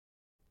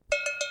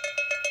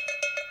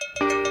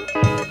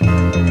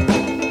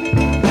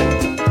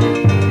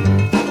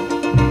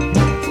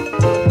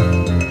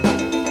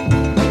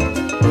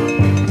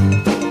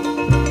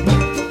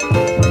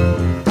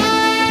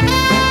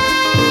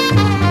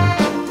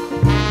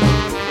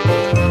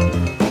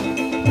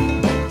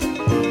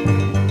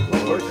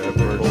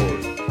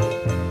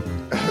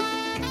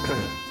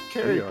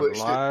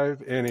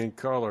live and in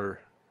color.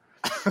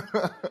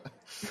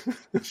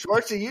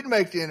 Schwartzy, you'd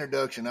make the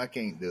introduction. I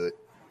can't do it.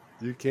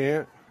 You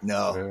can't?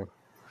 No.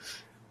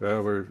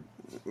 Well,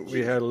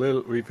 we've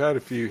had a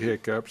few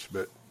hiccups,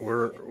 but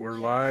we're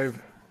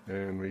live,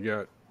 and we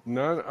got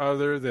none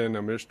other than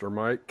a Mr.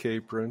 Mike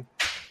Capron,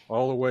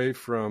 all the way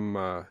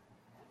from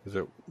is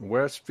it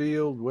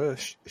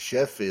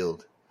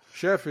Sheffield,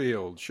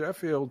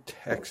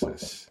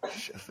 Texas,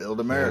 Sheffield,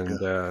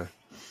 America.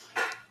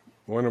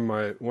 And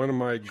one of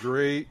my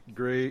great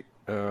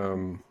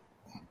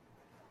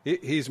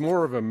he's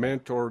more of a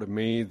mentor to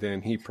me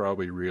than he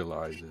probably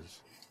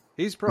realizes.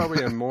 He's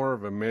probably more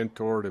of a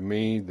mentor to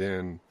me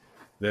than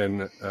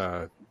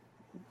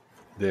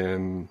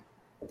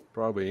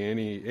probably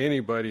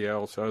anybody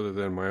else other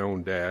than my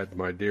own dad,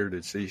 my dear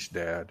deceased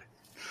dad.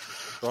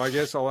 So I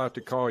guess I'll have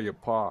to call you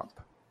Pop,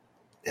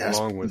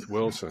 along with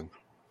Wilson.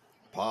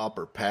 Pop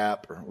or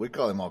Pap, or we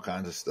call him all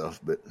kinds of stuff,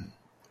 but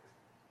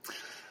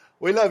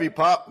we love you,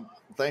 Pop.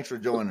 Thanks for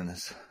joining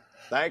us.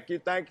 Thank you.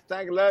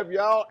 Love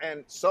y'all,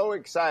 and so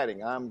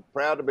exciting. I'm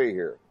proud to be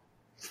here.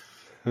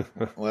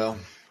 Well,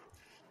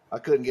 I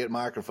couldn't get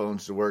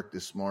microphones to work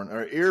this morning,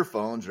 or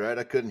earphones, right?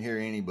 I couldn't hear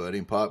anybody,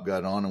 and Pop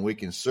got on, and we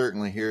can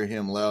certainly hear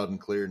him loud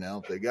and clear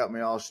now. They got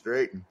me all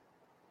straight. And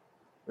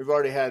we've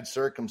already had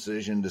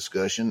circumcision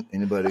discussion.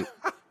 Anybody?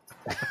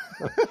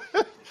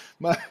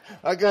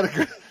 I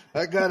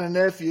got a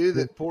nephew,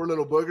 that poor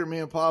little booger. Me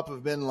and Pop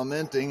have been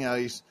lamenting how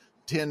he's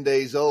 10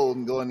 days old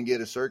and going to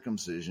get a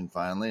circumcision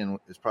finally, and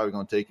it's probably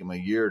going to take him a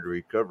year to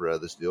recover out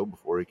of this deal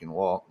before he can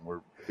walk. And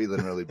we're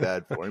feeling really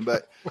bad for him.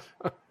 But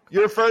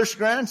your first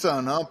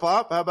grandson, huh,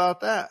 Pop? How about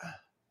that?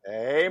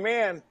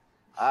 Amen.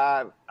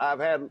 I've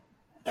had,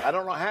 I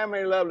don't know how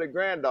many lovely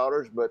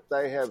granddaughters, but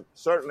they have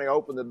certainly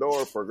opened the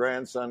door for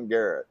grandson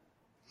Garrett.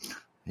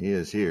 He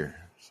is here.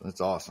 So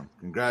that's awesome.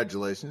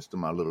 Congratulations to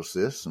my little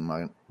sis and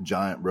my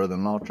giant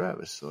brother-in-law,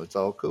 Travis. So it's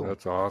all cool.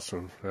 That's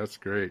awesome. That's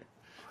great.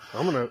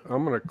 I'm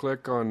gonna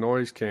click on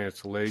noise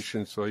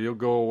cancellation, so you'll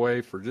go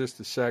away for just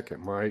a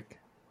second, Mike.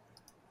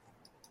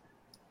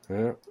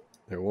 Yeah,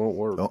 it won't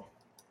work. Oh,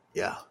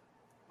 yeah.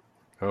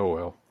 Oh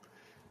well.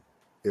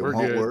 It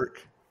won't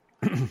work.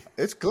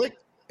 It's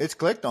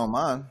clicked on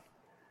mine.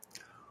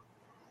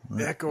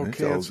 Echo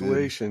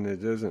cancellation.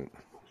 It doesn't.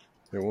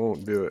 It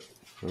won't do it.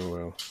 Oh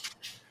well.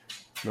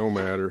 No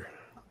matter.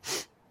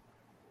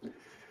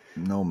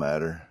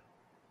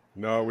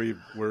 No,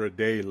 we're a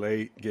day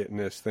late getting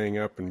this thing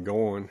up and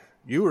going.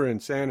 You were in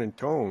San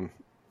Antonio.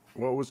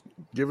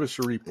 Give us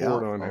a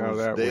report on how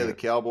that went. Day of the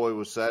Cowboy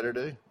was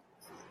Saturday.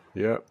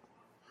 Yep.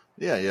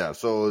 Yeah.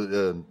 So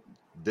the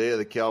Day of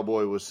the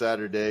Cowboy was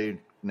Saturday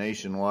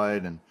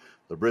nationwide, and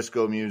the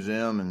Briscoe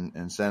Museum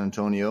in San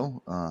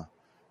Antonio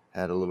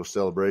had a little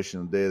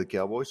celebration of the Day of the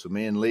Cowboy. So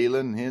me and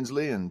Leland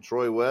Hensley and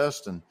Troy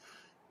West and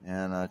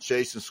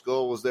Chase and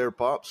Skull was there,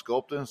 Pop,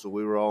 sculpting. So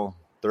we were all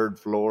third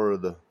floor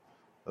of the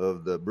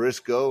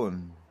Briscoe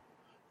and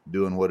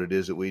doing what it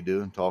is that we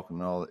do and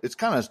talking all. It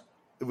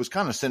was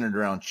kind of centered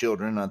around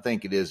children. I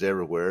think it is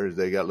everywhere.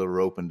 They got little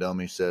rope and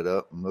dummies set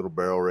up and little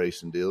barrel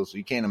racing deals. So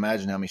you can't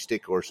imagine how many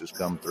stick horses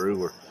come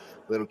through or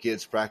little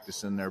kids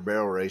practicing their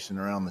barrel racing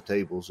around the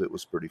tables. It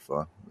was pretty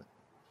fun.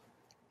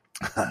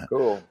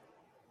 Cool.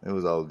 It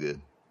was all good.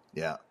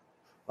 Yeah.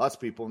 Lots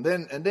of people.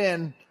 And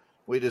then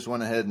we just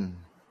went ahead and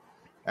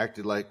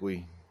acted like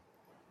we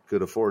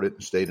could afford it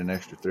and stayed an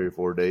extra 3 or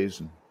 4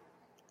 days and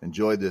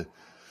enjoyed the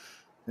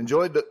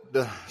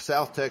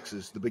South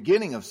Texas, the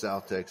beginning of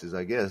South Texas,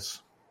 I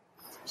guess,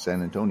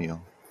 San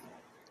Antonio.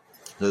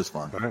 It was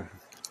fun.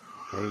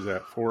 What is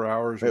that, 4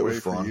 hours away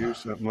from you,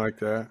 something like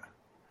that?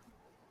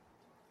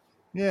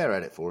 Yeah,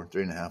 right at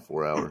 3.5,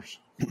 4 hours.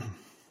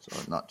 So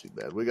not too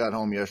bad. We got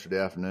home yesterday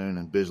afternoon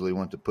and busily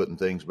went to putting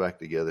things back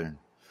together and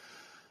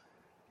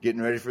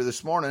getting ready for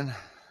this morning.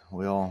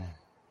 We all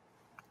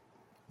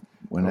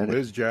went at it.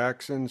 Liz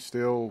Jackson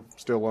still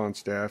on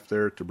staff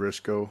there at the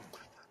Briscoe.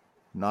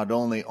 Not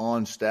only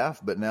on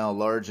staff, but now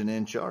large and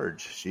in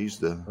charge. She's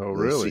the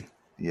really?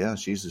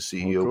 She's the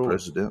CEO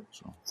president.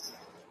 So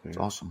it's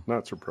awesome.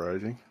 Not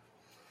surprising.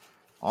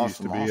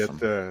 Awesome. Used to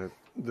be at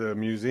the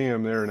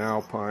museum there in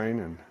Alpine,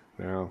 and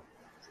now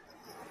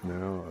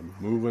I'm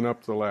moving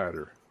up the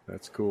ladder.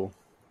 That's cool.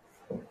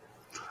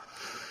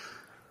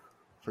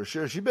 For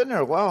sure. She's been there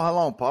a while. How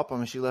long, Pop? I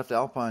mean, she left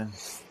Alpine.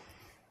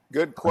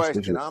 Good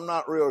question. I'm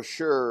not real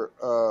sure.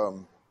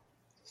 2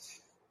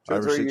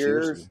 or 3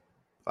 years.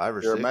 5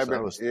 or 6. Maybe.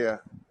 Yeah.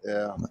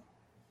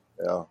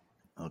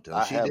 I'll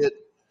tell you.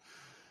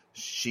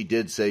 She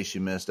did say she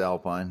missed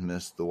Alpine,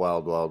 missed the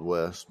Wild Wild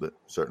West, but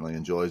certainly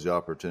enjoys the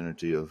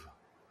opportunity of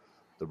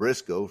the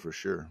Briscoe for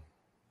sure.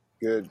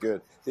 Good.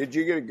 Did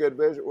you get a good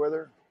visit with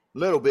her? A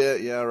little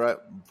bit, yeah, right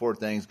before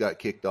things got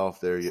kicked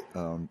off there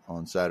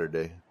on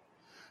Saturday.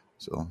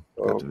 So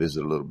got to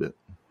visit a little bit.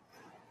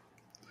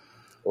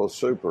 Well,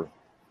 super.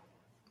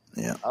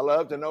 Yeah. I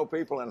love to know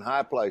people in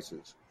high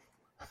places.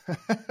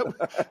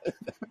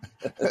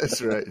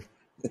 That's right.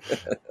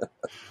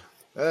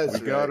 We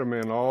got them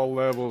in all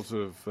levels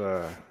of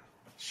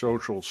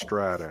social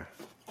strata.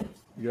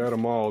 We got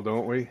them all,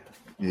 don't we?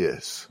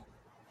 Yes.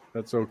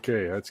 That's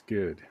okay. That's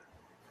good.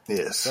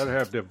 Yes. Got to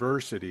have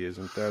diversity,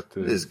 isn't that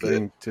the It is thing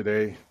good.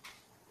 today?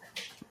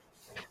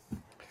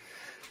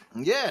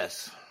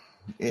 Yes.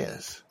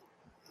 Yes.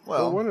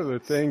 Well, Well, one of the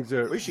things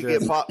that we should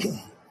get pop.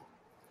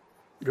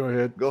 Go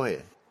ahead. Go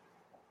ahead.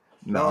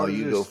 No, I No, was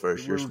you go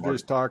first. we You're were smart.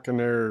 just talking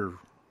there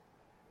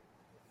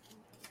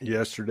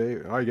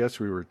yesterday. I guess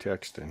we were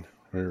texting.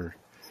 We were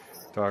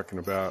talking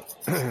about,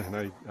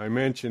 and I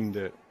mentioned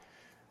that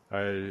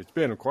it's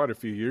been quite a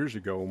few years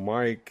ago.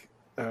 Mike,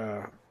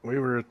 we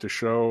were at the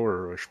show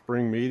or a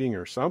spring meeting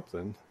or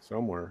something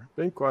somewhere.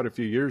 Been quite a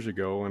few years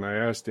ago, and I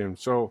asked him,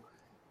 so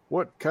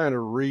what kind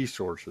of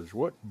resources,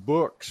 what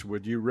books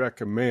would you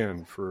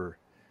recommend for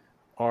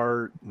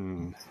art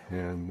and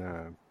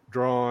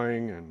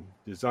drawing and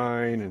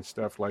design and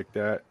stuff like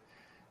that?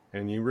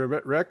 And you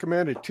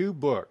recommended 2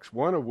 books,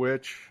 one of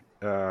which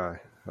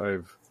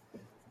I've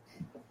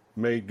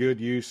made good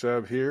use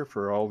of here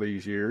for all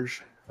these years,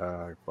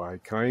 by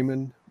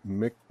Kyman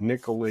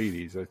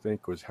Nicolaides, I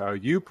think was how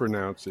you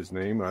pronounce his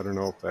name. I don't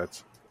know if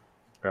that's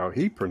how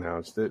he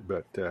pronounced it,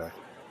 but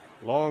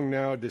long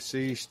now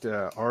deceased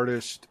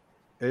artist,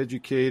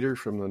 educator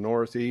from the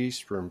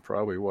Northeast from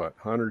probably,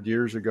 100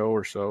 years ago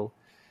or so,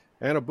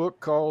 and a book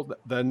called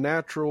The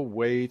Natural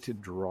Way to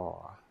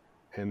Draw.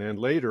 And then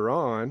later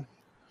on,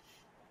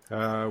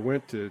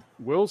 went to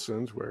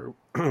Wilson's where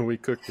we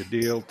cooked a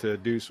deal to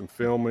do some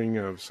filming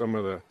of some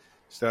of the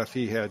stuff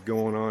he had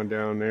going on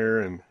down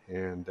there.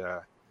 And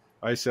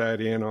I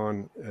sat in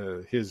on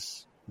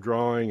his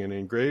drawing and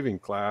engraving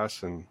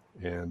class, and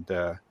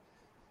we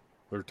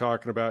were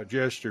talking about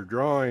gesture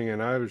drawing,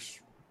 and I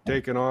was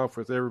taking off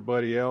with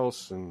everybody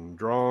else and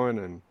drawing,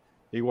 and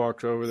he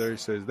walks over there, he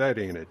says, that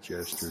ain't a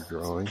gesture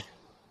drawing.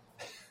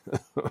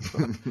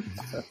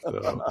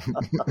 So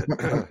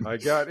I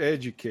got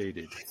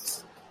educated,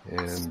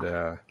 and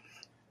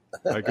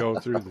I go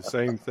through the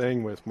same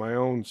thing with my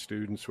own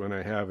students when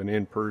I have an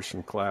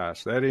in-person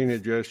class. That ain't a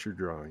gesture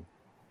drawing.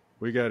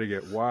 We got to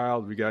get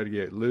wild. We got to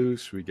get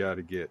loose. We got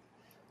to get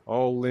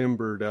all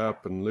limbered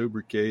up and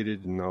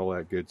lubricated and all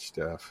that good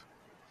stuff.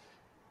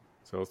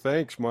 So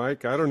thanks,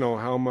 Mike. I don't know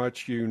how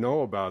much you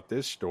know about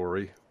this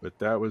story, but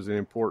that was an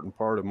important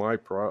part of my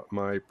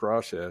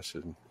process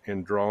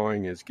in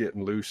drawing, is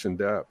getting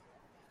loosened up.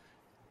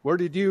 Where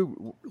did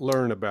you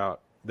learn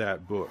about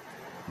that book,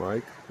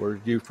 Mike? Where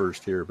did you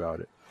first hear about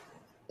it?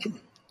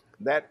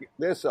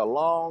 This is a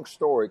long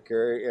story,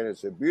 Cary, and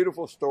it's a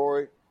beautiful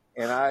story,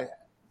 and I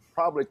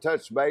probably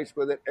touch base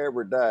with it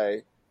every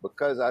day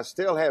because I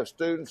still have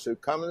students who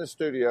come in the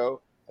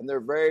studio and they're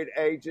varied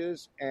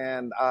ages,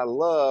 and I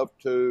love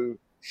to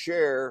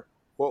share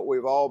what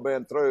we've all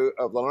been through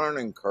of the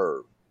learning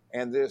curve.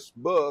 And this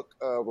book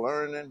of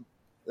learning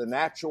the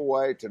natural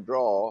way to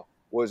draw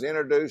was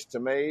introduced to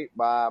me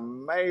by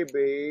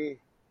maybe,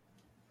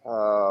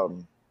 I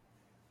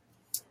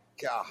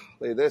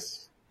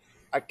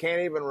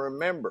can't even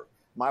remember.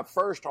 My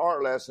first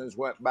art lessons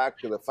went back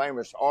to the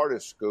famous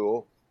artist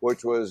school,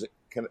 which was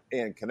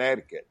in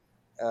Connecticut.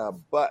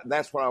 But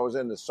that's when I was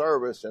in the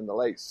service in the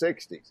late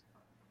 60s.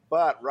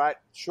 But right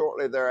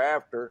shortly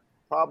thereafter,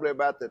 probably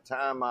about the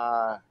time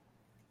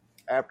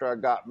after I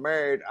got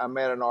married, I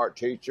met an art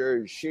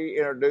teacher. She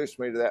introduced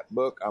me to that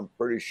book, I'm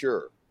pretty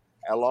sure,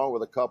 along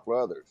with a couple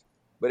others.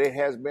 But it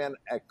has been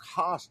a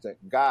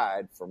constant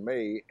guide for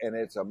me, and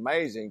it's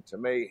amazing to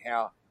me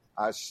how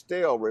I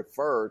still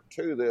refer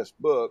to this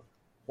book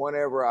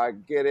whenever I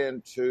get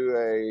into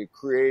a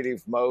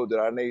creative mode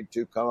that I need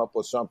to come up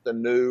with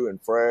something new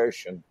and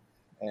fresh and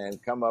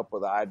come up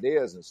with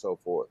ideas and so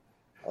forth.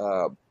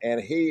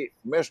 And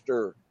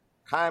Mr.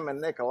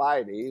 Kyman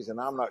Nicolaides, and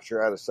I'm not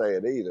sure how to say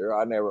it either.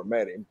 I never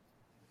met him.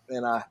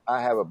 And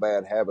I have a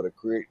bad habit of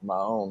creating my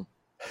own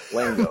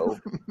lingo.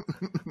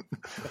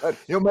 But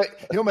he'll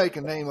make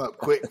a name up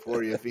quick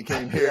for you if he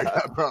came here,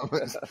 I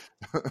promise.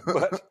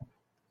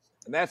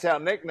 And that's how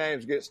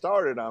nicknames get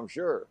started, I'm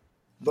sure.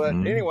 But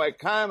anyway,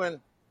 Kyman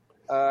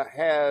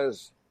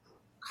has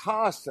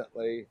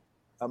constantly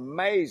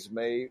amazed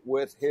me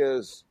with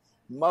his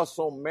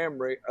muscle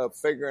memory of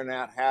figuring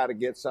out how to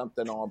get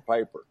something on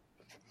paper,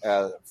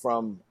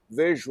 from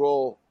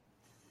visual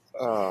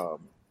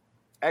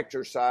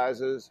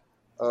exercises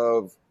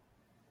of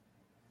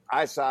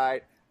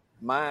eyesight,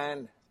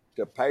 mind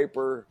to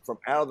paper, from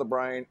out of the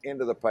brain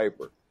into the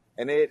paper.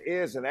 And it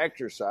is an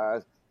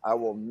exercise I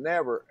will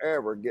never,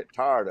 ever get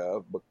tired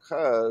of,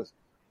 because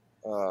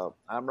I'm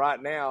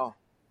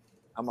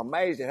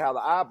amazed at how the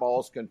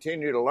eyeballs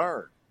continue to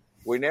learn.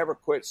 We never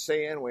quit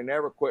seeing, we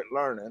never quit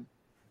learning.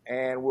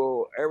 And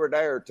every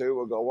day or two,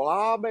 we'll go, well,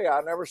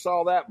 I never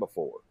saw that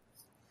before.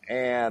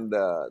 And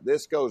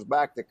this goes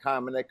back to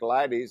Kyman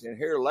Nicolaides. And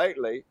here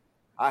lately,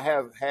 I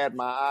have had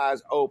my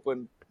eyes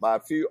opened by a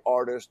few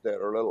artists that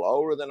are a little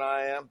older than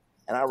I am.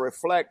 And I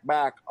reflect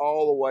back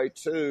all the way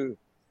to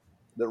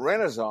the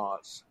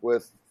Renaissance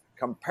with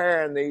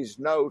comparing these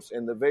notes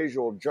in the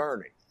visual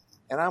journey.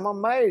 And I'm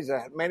amazed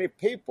that many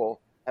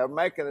people have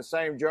making the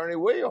same journey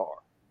we are.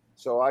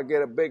 So I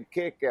get a big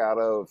kick out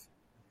of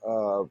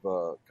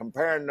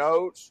comparing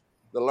notes,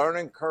 the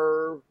learning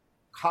curve,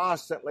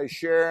 constantly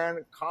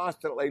sharing,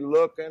 constantly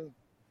looking,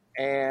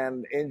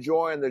 and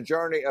enjoying the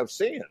journey of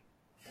seeing.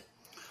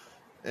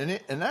 And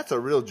that's a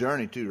real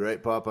journey too,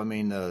 right, Pop? I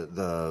mean,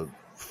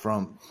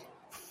 from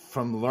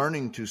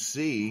learning to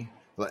see,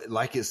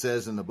 like it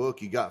says in the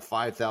book, you got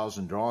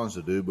 5,000 drawings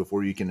to do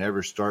before you can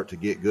ever start to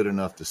get good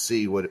enough to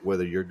see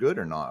whether you're good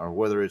or not, or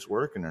whether it's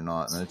working or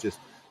not. And it just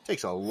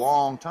takes a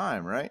long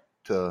time, right?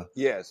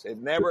 Yes, it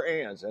never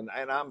ends. And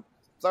I'm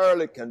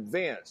thoroughly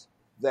convinced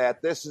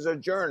that this is a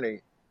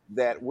journey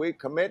that we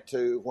commit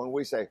to when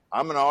we say,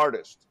 I'm an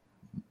artist.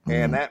 Mm-hmm.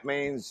 And that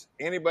means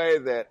anybody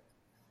that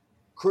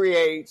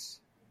creates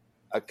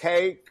a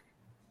cake,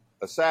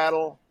 a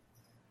saddle,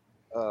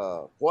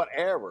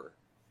 whatever,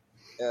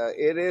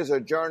 it is a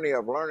journey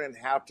of learning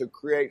how to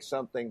create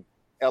something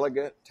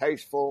elegant,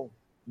 tasteful,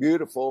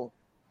 beautiful,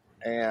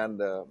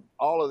 and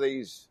all of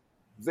these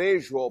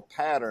visual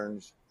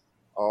patterns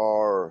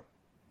are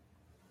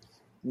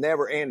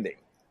never ending.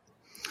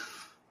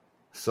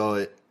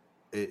 So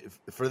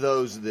for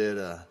those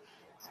that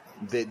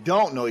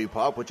don't know you,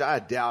 Pop, which I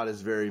doubt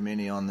is very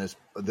many on this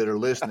that are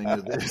listening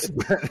to this,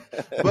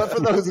 but for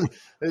those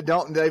that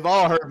don't, they've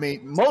all heard me.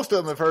 Most of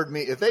them have heard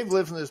me. If they've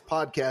listened to this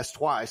podcast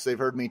twice, they've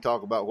heard me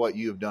talk about what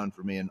you have done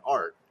for me in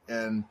art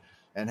and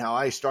how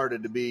I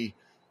started to be,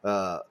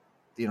 I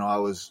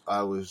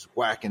was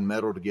whacking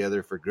metal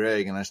together for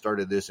Greg, and I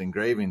started this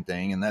engraving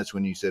thing, and that's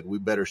when you said we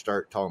better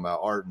start talking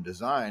about art and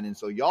design. And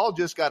so y'all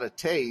just got a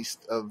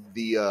taste of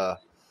the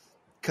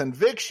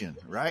conviction,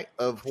 right,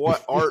 of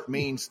what art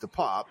means to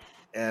Pop,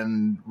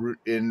 and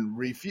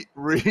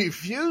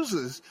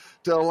refuses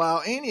to allow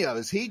any of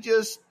us. He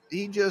just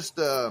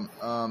y'all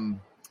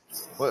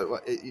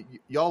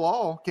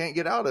all can't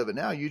get out of it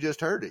now. You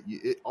just heard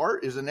it.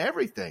 Art is in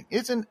everything.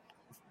 It's in,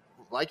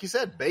 like you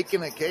said,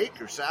 baking a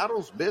cake or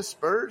saddles, bits,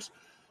 spurs,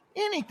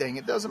 anything.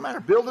 It doesn't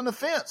matter. Building a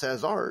fence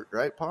has art,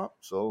 right, Pop?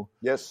 So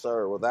yes,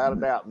 sir, without a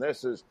doubt. And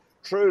this is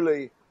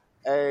truly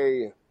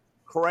a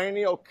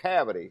cranial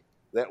cavity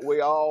that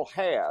we all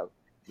have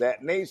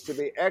that needs to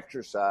be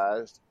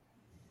exercised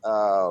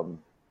from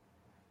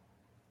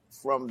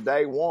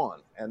day one.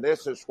 And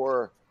this is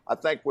where I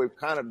think we've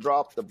kind of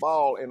dropped the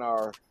ball in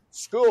our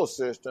school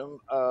system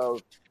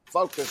of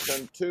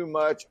focusing too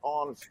much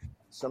on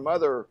some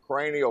other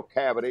cranial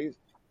cavities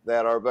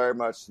that are very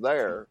much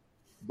there,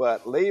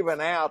 but leaving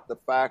out the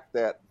fact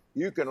that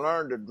you can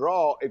learn to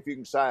draw if you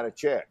can sign a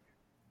check.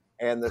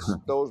 And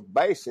those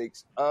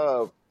basics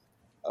of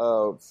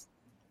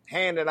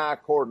hand and eye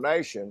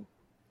coordination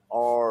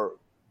are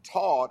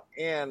taught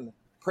in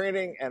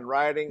printing and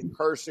writing,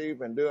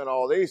 cursive, and doing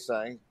all these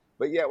things.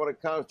 But yet when it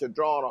comes to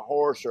drawing a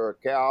horse or a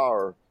cow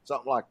or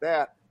something like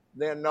that,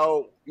 then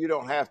no, you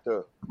don't have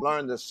to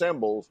learn the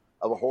symbols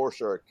of a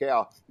horse or a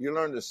cow. You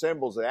learn the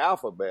symbols of the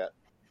alphabet,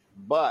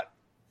 but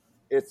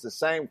it's the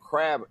same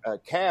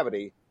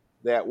cavity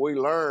that we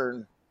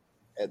learn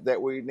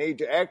that we need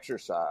to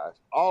exercise.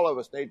 All of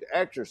us need to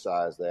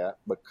exercise that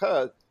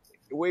because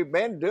we've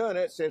been doing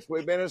it since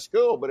we've been in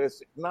school, but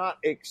it's not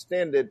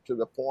extended to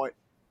the point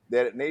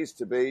that it needs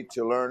to be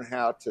to learn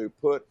how to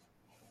put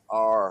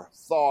our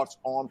thoughts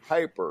on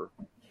paper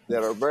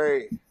that are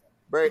very,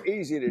 very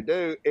easy to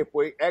do if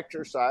we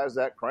exercise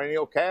that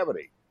cranial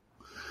cavity.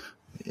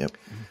 Yep.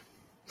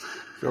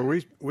 So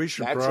we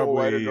should Natural probably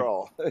way to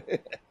draw.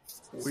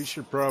 we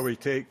should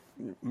probably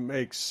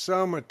make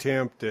some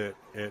attempt at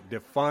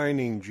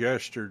defining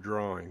gesture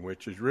drawing,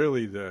 which is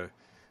really the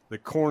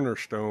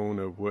cornerstone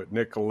of what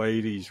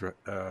Nicolaides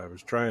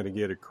was trying to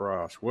get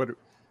across.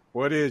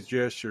 What is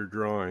gesture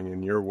drawing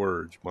in your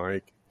words,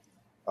 Mike?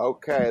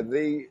 Okay,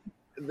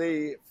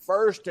 the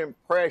first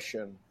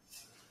impression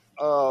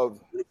of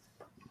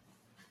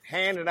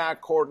hand and eye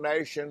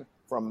coordination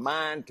from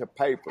mind to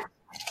paper.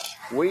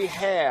 We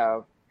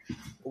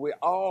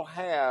all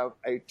have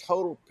a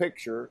total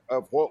picture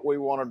of what we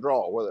want to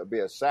draw, whether it be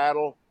a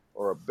saddle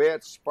or a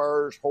bit,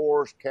 spurs,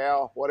 horse,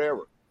 cow,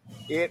 whatever.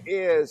 It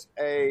is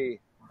a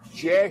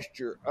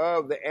gesture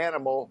of the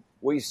animal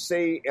we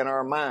see in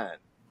our mind.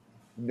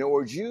 In other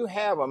words, you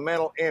have a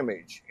mental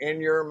image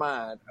in your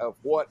mind of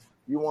what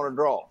you want to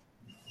draw.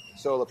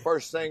 So the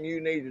first thing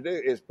you need to do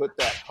is put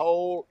that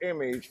whole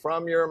image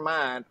from your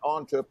mind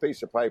onto a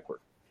piece of paper.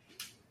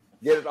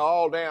 Get it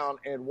all down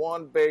in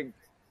one big,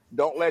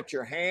 don't let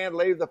your hand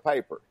leave the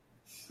paper.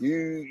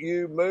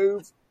 You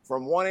move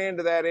from one end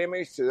of that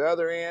image to the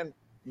other end,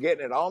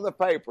 getting it on the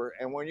paper,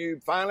 and when you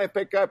finally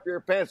pick up your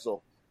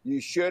pencil, you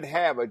should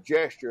have a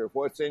gesture of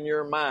what's in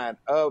your mind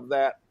of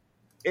that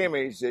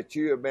image that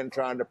you have been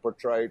trying to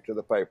portray to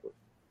the paper.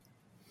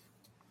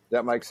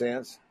 That makes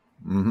sense?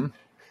 Mm-hmm.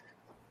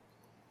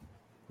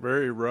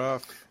 Very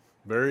rough,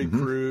 very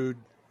crude,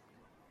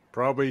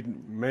 probably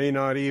may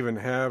not even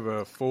have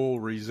a full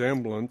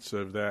resemblance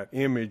of that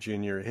image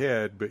in your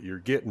head, but you're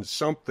getting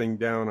something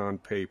down on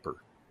paper.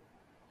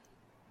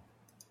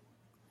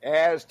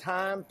 As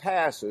time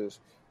passes,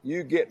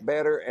 you get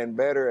better and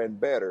better and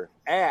better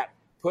at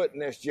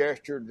putting this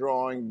gesture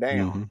drawing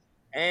down.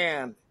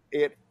 And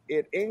it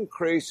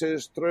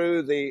increases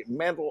through the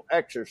mental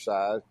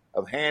exercise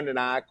of hand and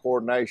eye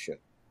coordination.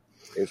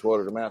 is what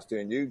it amounts to.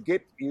 And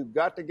you've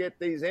got to get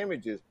these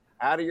images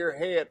out of your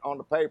head on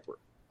the paper.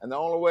 And the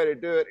only way to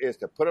do it is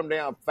to put them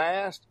down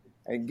fast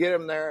and get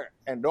them there.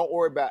 And don't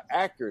worry about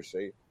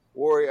accuracy.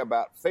 Worry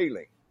about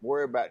feeling.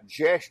 Worry about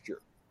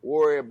gesture.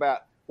 Worry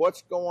about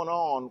what's going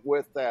on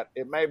with that.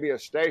 It may be a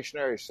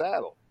stationary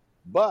saddle,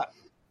 but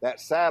that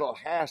saddle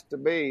has to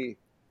be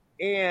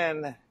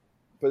in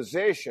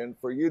position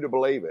for you to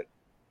believe it.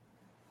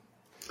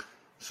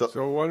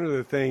 So one of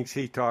the things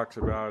he talks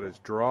about is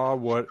draw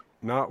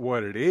not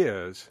what it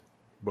is,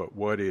 but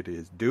what it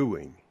is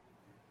doing.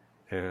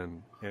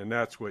 And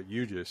that's what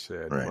you just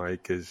said, right,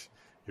 Mike, is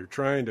you're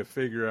trying to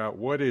figure out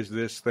what is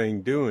this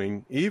thing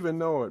doing, even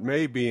though it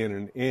may be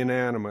an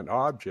inanimate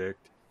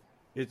object,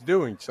 it's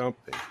doing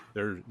something.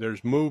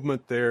 There's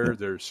movement there.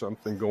 There's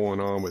something going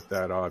on with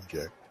that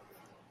object.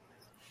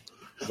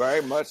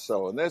 Very much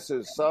so. And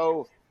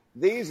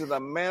these are the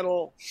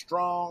mental,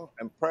 strong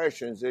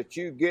impressions that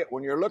you get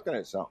when you're looking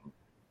at something.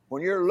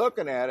 When you're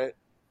looking at it,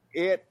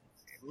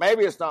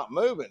 maybe it's not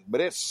moving,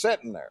 but it's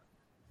sitting there.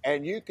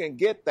 And you can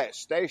get that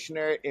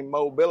stationary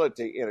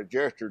immobility in a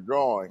gesture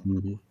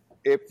drawing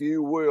if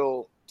you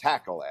will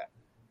tackle that.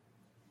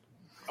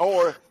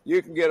 Or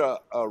you can get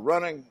a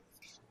running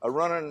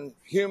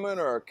human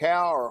or a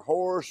cow or a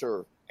horse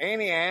or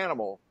any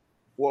animal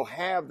will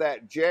have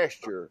that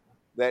gesture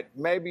that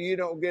maybe you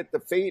don't get the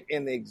feet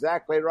in the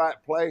exactly right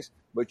place,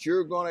 but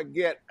you're going to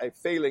get a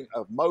feeling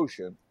of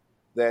motion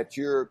that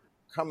you're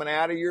coming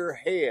out of your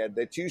head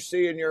that you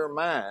see in your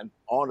mind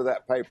onto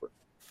that paper.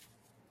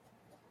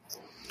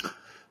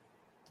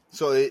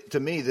 So to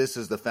me, this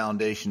is the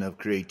foundation of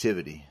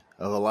creativity,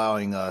 of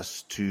allowing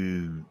us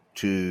to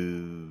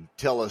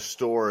tell a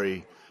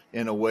story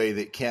in a way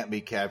that can't be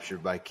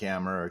captured by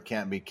camera or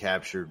can't be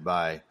captured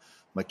by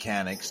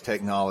mechanics,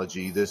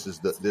 technology. This is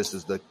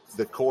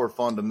the core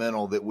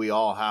fundamental that we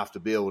all have to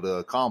be able to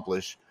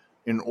accomplish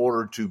in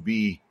order to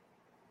be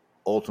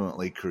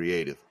ultimately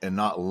creative and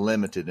not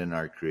limited in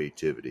our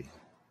creativity.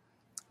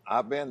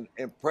 I've been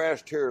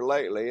impressed here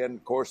lately, and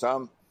of course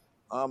I'm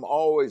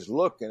always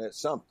looking at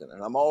something,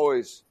 and I'm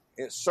always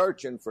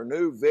searching for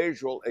new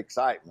visual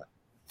excitement.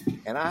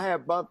 And I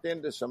have bumped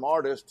into some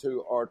artists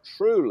who are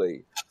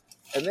truly,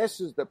 and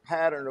this is the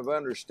pattern of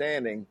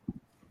understanding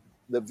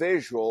the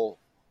visual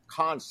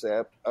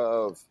concept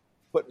of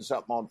putting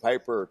something on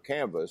paper or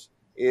canvas,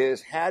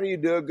 is how do you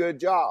do a good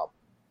job?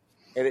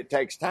 And it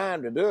takes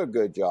time to do a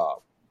good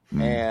job.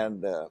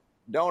 And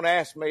don't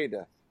ask me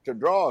to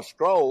draw a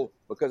scroll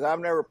because I've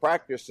never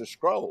practiced a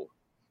scroll.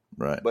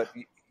 Right. But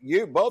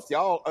both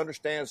y'all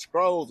understand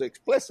scrolls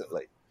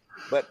explicitly.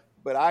 But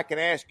I can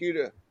ask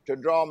you to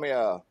draw me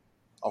a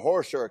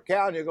horse or a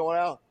cow, and you're going,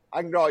 well,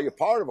 I can draw you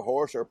part of a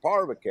horse or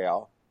part of a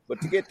cow, but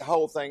to get the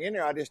whole thing in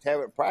there, I just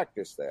haven't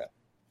practiced that.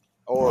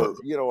 Or,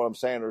 you know what I'm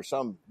saying, or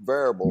some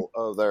variable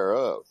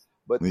thereof.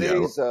 But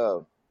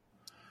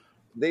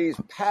these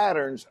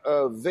patterns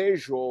of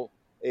visual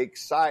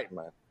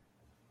excitement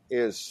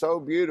is so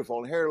beautiful.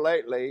 And here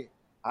lately,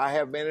 I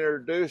have been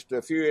introduced to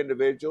a few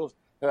individuals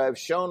who have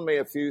shown me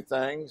a few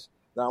things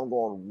that I'm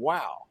going,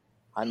 wow,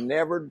 I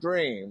never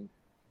dreamed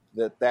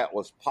that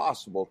was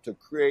possible to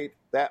create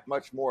that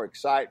much more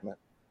excitement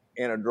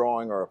in a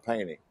drawing or a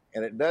painting.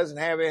 And it doesn't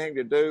have anything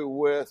to do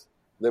with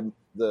the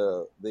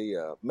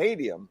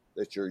medium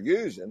that you're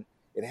using.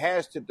 It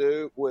has to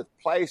do with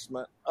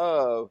placement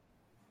of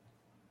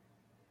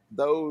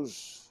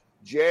those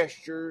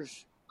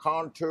gestures,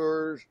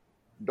 contours,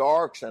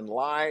 darks and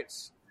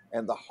lights,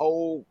 and the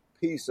whole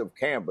piece of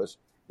canvas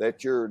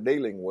that you're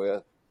dealing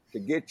with to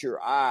get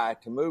your eye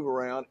to move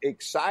around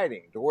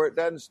exciting to where it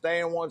doesn't stay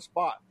in one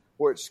spot,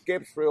 where it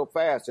skips real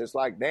fast. It's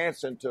like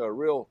dancing to a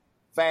real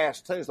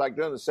fast tune. It's like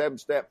doing the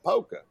 7-step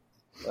polka.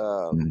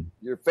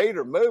 Your feet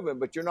are moving,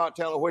 but you're not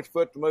telling which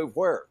foot to move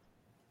where.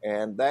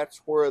 And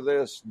that's where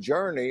this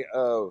journey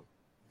of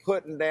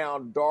putting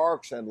down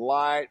darks and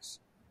lights,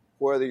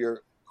 whether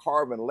you're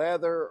carving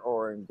leather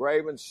or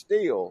engraving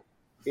steel,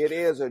 it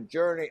is a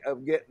journey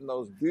of getting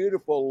those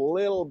beautiful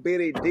little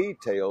bitty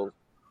details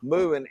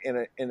moving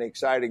in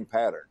exciting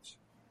patterns.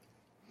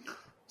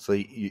 So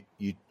you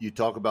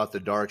talk about the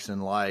darks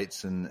and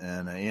lights, and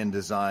in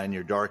design,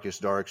 your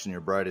darkest darks and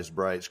your brightest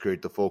brights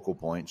create the focal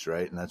points,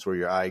 right? And that's where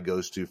your eye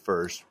goes to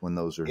first when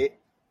those are.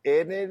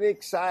 Isn't it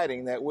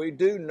exciting that we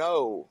do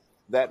know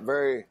that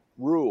very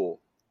rule?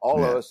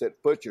 All of us,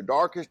 that put your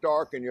darkest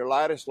dark and your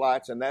lightest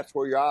lights, and that's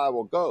where your eye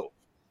will go.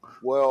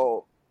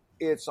 Well,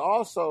 it's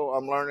also,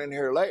 I'm learning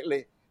here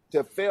lately,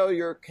 to fill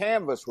your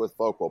canvas with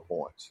focal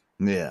points.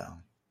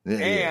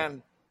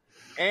 And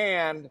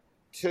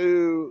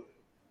to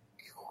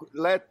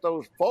let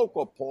those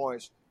focal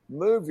points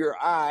move your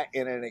eye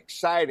in an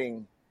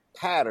exciting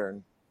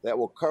pattern that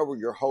will cover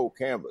your whole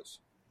canvas,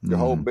 your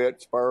whole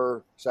bit,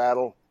 spur,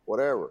 saddle,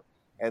 whatever.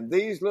 And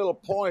these little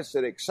points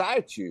that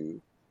excite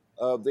you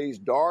of these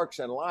darks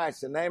and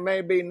lights, and they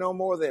may be no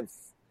more than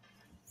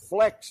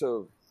flecks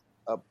of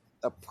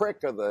a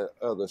prick of the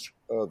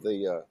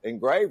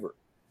engraver,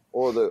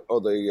 or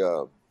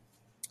the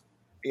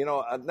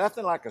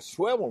nothing like a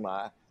swivel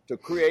knife to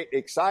create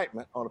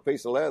excitement on a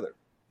piece of leather.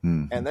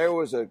 And there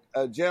was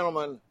a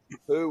gentleman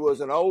who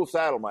was an old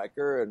saddle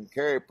maker, and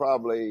Cary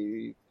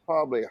probably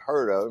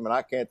heard of him, and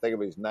I can't think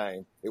of his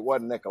name. It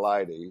wasn't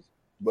Nicolaides,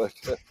 but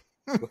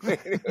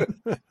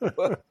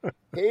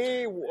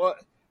he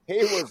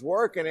was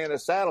working in a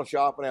saddle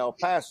shop in El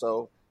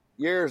Paso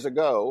years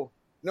ago.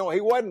 No,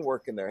 he wasn't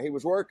working there. He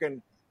was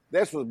working.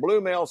 This was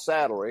Blue Mill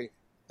Saddlery.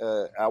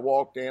 I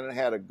walked in and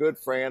had a good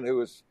friend who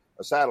was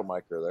a saddle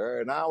maker there,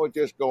 and I would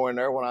just go in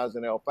there when I was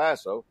in El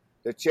Paso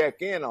to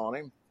check in on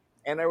him.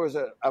 And there was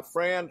a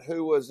friend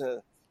who was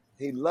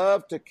he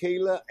loved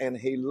tequila and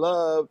he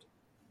loved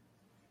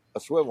a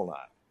swivel knife,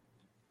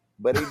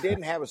 but he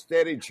didn't have a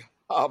steady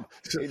job.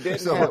 He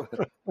didn't have.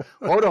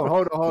 Hold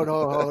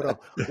on.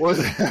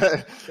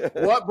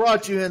 What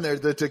brought you in there,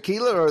 the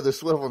tequila or the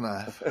swivel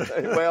knife?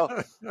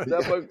 Well,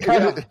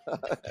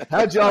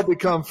 how'd y'all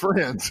become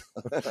friends?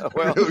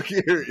 Well, I'm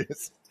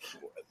curious.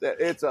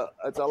 It's a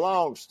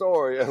long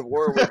story of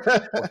where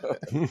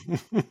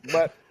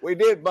but we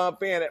did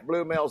bump in at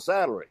Blue Mill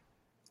Saddlery,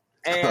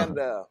 and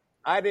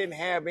I didn't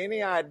have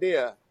any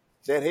idea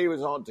that he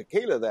was on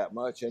tequila that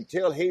much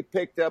until he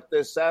picked up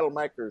this saddle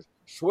maker's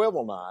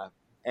swivel knife,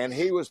 and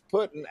he was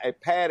putting a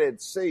padded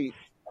seat.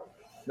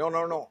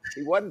 No.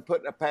 He wasn't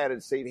putting a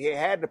padded seat. He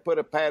had to put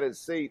a padded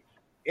seat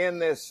in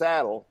this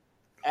saddle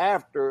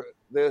after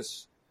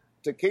this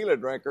tequila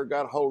drinker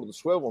got a hold of the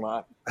swivel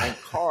knife and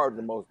carved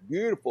the most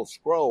beautiful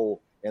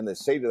scroll in the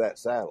seat of that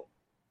saddle.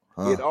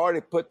 He had already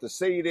put the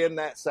seat in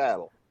that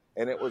saddle,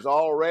 and it was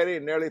already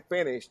nearly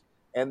finished.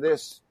 And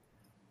this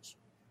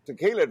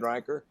tequila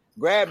drinker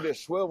grabbed his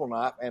swivel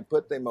knife and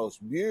put the most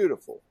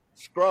beautiful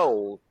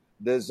scrolls,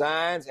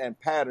 designs, and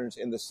patterns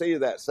in the seat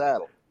of that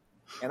saddle.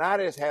 And I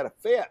just had a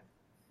fit,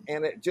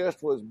 and it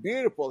just was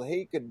beautiful.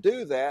 He could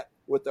do that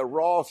with a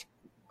raw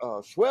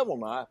swivel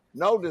knife,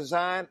 no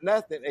design,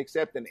 nothing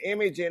except an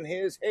image in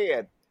his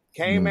head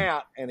came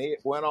out, and he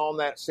went on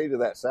that seat of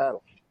that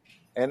saddle.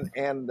 And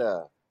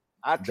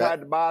I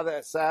tried to buy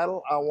that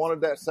saddle. I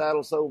wanted that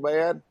saddle so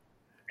bad,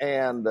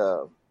 and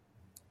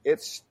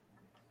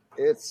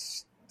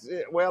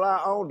well,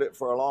 I owned it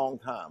for a long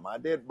time. I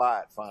did buy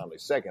it finally,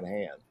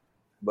 secondhand,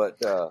 but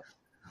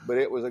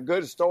it was a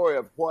good story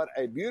of what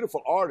a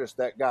beautiful artist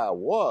that guy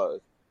was.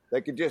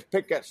 They could just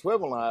pick that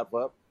swivel knife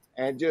up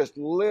and just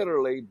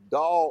literally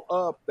doll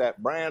up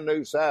that brand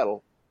new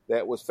saddle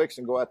that was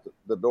fixing to go out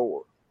the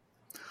door.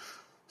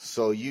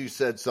 So you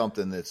said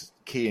something that's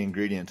key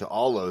ingredient to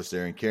all those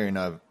there, and Cary and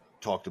I have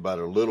talked about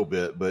it a little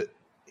bit, but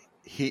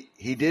he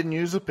didn't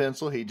use a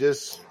pencil. He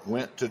just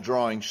went to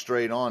drawing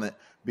straight on it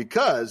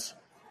because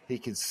he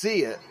could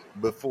see it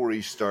before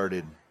he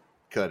started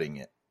cutting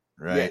it,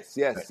 right?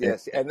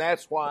 Yes. And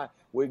that's why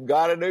we've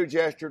got to do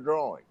gesture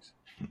drawings.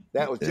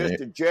 That was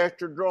just a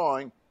gesture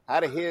drawing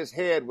out of his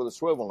head with a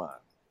swivel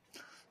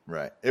knife.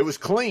 Right. It was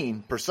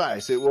clean,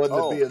 precise. It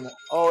wasn't being. It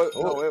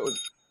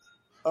was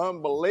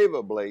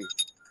unbelievably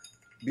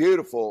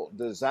beautiful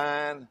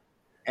design,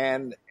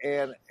 and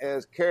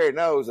as Cary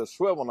knows, a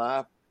swivel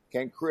knife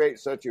can create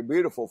such a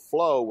beautiful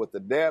flow with the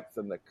depth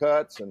and the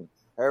cuts and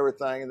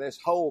everything. And this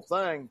whole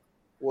thing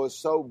was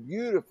so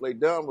beautifully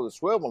done with a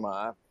swivel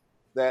knife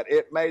that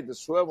it made the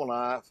swivel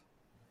knife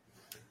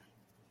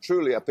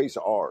truly a piece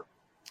of art.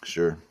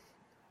 Sure.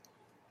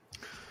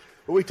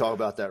 But we talk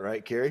about that,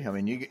 right, Cary? I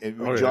mean, you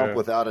jump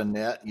without a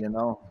net,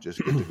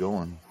 just get to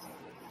going.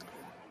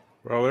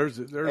 Well, there's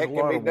a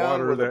lot of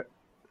water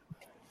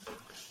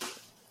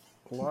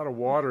a lot of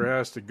water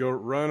has to go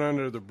run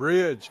under the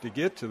bridge to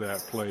get to that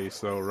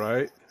place, though,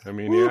 right? I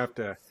mean, you have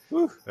to.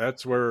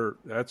 That's where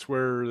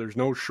there's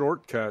no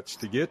shortcuts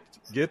to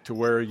get to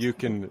where you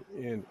can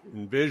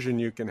envision.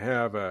 You can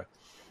have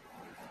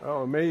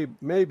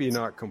maybe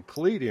not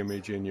complete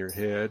image in your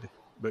head,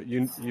 but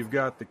you've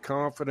got the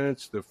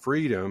confidence, the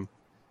freedom,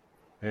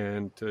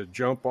 and to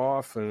jump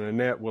off, and a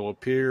net will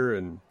appear,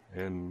 and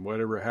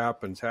whatever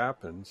happens.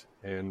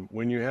 And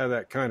when you have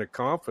that kind of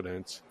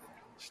confidence,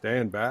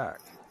 stand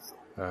back.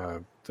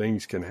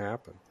 Things can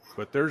happen.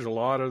 But there's a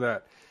lot of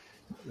that.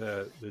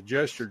 The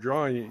gesture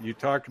drawing, you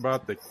talked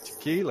about the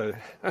tequila,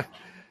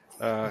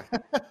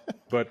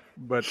 but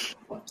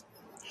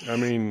I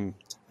mean,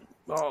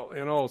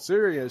 in all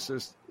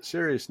seriousness,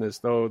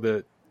 though,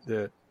 that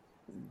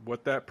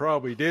what that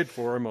probably did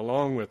for him,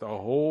 along with a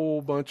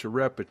whole bunch of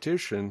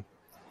repetition,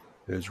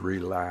 is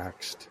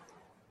relaxed.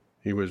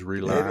 He was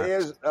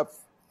relaxed.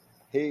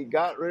 He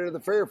got rid of the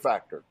fear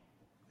factor.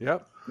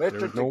 Yep.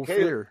 There's no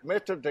fear.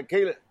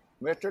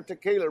 Mr.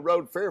 Tequila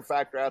rode fear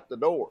factor out the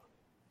door,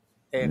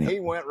 and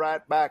he went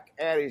right back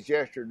at his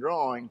gesture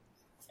drawing,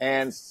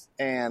 and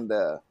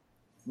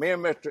me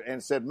and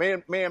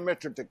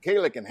Mr.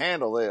 Tequila can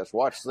handle this.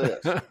 Watch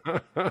this.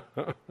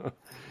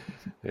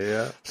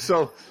 Yeah.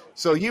 So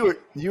you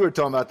were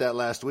talking about that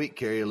last week,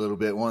 Cary, a little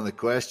bit. One of the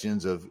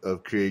questions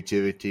of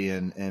creativity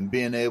and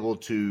being able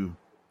to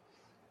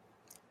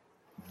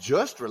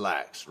just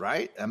relax,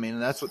 right? I mean,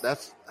 that's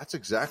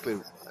exactly,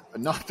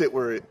 not that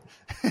we're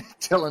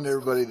telling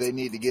everybody they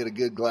need to get a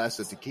good glass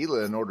of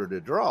tequila in order to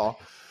draw,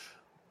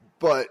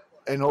 but,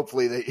 and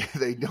hopefully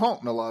they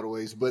don't in a lot of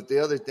ways. But the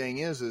other thing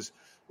is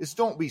is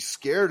don't be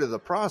scared of the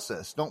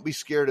process. Don't be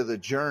scared of the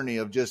journey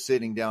of just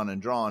sitting down and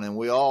drawing. And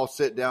we all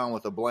sit down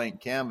with a blank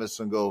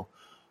canvas and go,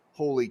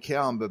 holy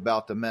cow, I'm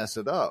about to mess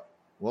it up.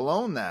 Well,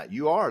 own that.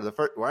 You are the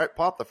first, right,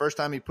 Pop? The first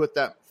time you put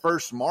that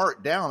first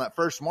mark down, that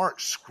first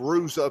mark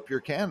screws up your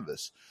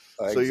canvas.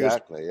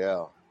 Exactly.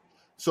 Yeah.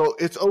 So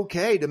it's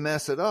okay to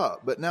mess it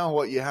up. But now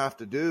what you have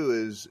to do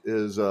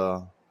is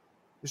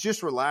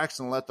just relax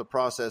and let the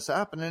process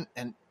happen.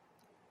 And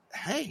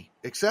hey,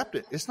 accept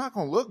it. It's not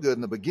going to look good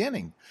in the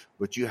beginning,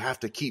 but you have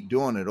to keep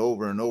doing it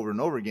over and over and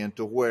over again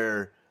to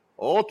where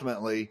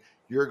ultimately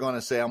you're going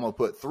to say, I'm going to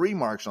put 3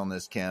 marks on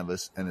this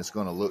canvas and it's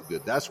going to look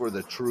good. That's where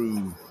the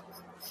true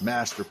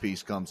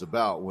masterpiece comes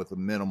about, with a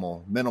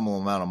minimal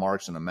amount of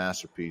marks and a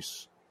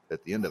masterpiece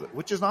at the end of it,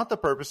 which is not the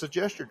purpose of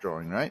gesture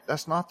drawing, right?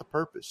 That's not the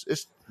purpose.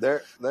 It's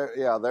there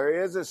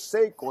is a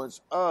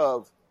sequence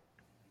of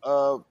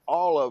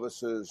all of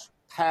us's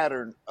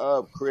pattern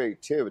of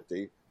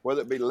creativity,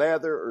 whether it be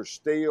leather or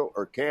steel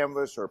or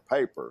canvas or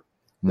paper.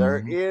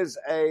 There is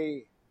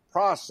a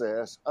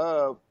process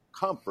of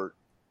comfort,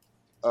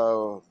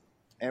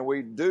 and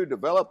we do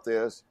develop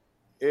this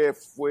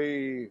if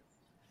we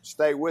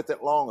stay with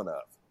it long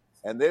enough.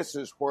 And this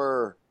is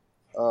where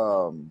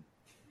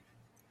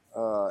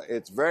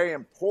it's very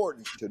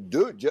important to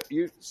do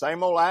it.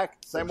 Same old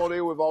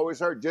deal we've always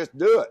heard. Just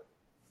do it.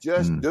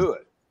 Just do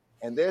it.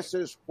 And this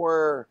is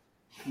where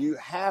you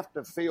have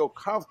to feel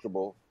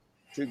comfortable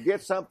to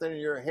get something in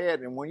your head.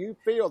 And when you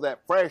feel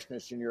that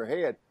freshness in your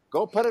head,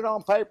 go put it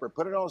on paper,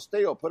 put it on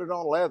steel, put it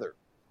on leather.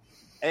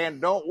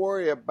 And don't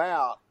worry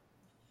about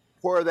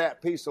where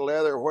that piece of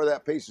leather or where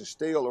that piece of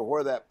steel or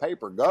where that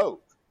paper goes.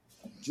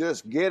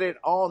 Just get it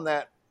on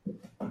that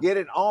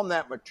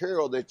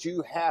material that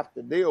you have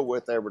to deal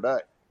with every day.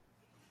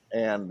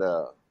 And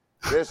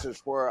this is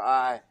where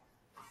I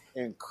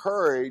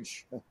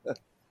encourage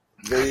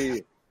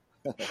the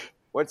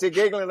what's he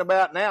giggling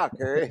about now,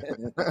 Cary?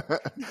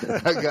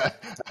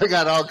 I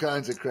got all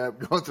kinds of crap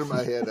going through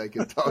my head I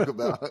can talk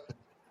about.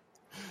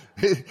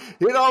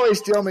 He'd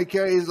always tell me,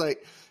 Cary, he's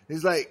like,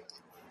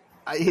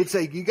 he'd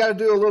say, you got to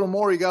do a little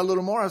more. You got a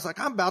little more. I was like,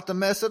 I'm about to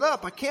mess it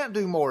up. I can't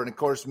do more. And of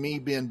course, me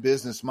being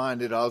business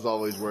minded, I was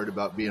always worried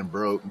about being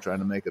broke and trying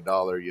to make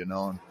 $1,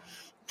 And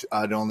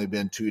I'd only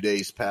been 2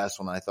 days past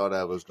when I thought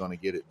I was going to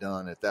get it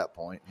done at that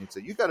point. He'd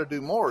say, you got to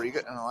do more. And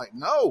I'm like,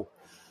 no.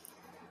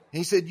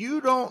 He said,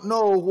 you don't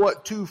know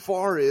what too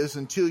far is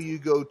until you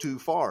go too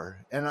far.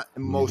 And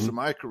most of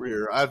my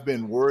career, I've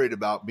been worried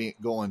about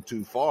going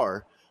too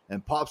far.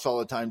 And Pop's all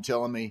the time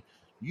telling me,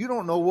 you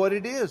don't know what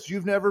it is.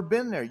 You've never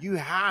been there. You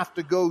have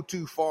to go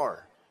too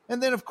far.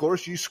 And then, of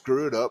course, you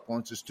screw it up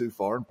once it's too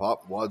far, and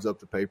Pop wads up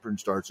the paper and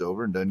starts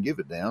over and doesn't give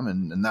a damn.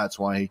 And that's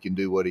why he can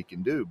do what he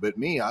can do. But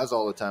me, I was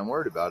all the time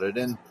worried about it.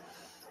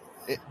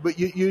 But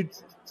you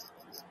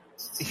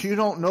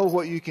don't know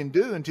what you can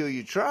do until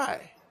you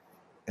try.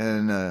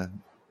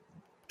 And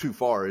too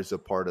far is a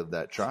part of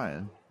that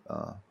trying,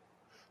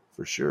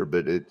 for sure.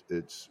 But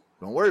it's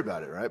don't worry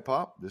about it, right,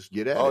 Pop? Just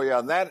get at it. Oh,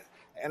 yeah.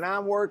 And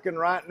I'm working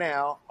right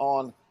now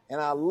and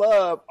I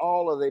love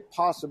all of the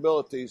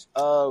possibilities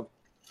of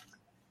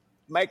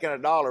making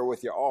 $1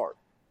 with your art.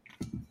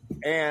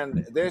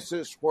 And this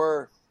is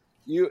where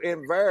you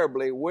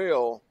invariably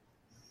will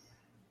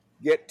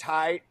get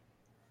tight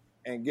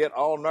and get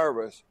all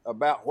nervous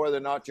about whether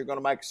or not you're going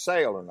to make a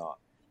sale or not.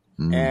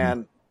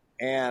 And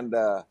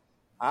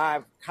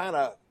I'm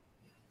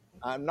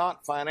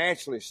not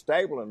financially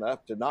stable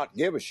enough to not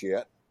give a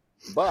shit,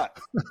 but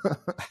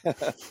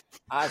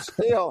I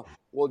still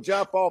will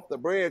jump off the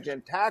bridge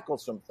and tackle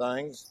some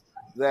things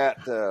that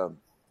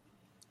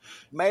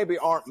maybe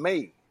aren't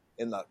me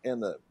in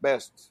the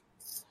best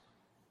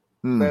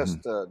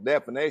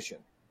definition.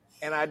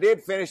 And I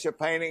did finish a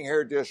painting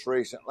here just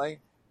recently,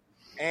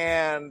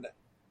 and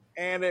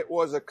it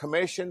was a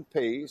commissioned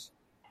piece,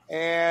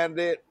 and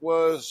it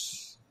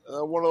was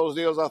one of those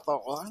deals I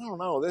thought, well, I don't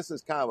know, this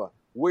is kind of a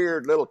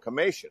weird little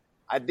commission.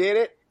 I did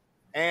it,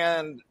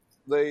 and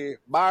the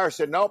buyer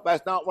said, nope,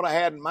 that's not what I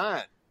had in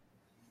mind.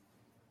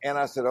 And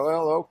I said,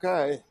 well,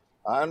 okay,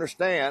 I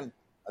understand.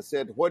 I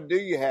said, what do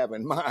you have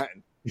in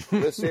mind?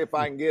 Let's see if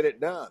I can get it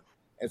done.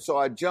 And so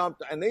I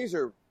jumped, and these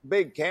are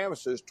big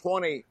canvases,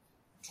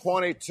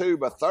 22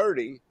 by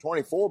 30,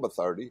 24 by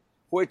 30,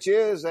 which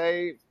is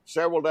a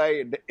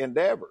several-day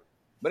endeavor.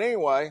 But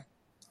anyway,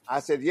 I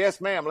said, yes,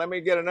 ma'am, let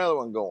me get another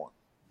one going.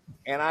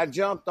 And I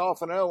jumped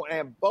off another one,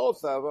 and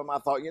both of them, I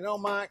thought,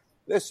 Mike,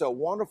 this is a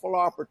wonderful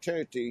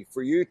opportunity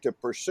for you to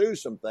pursue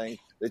some things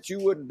that you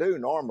wouldn't do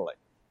normally.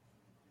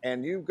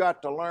 And you've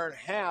got to learn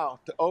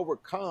how to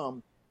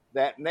overcome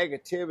that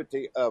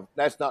negativity of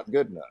that's not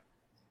good enough.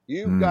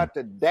 You've got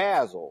to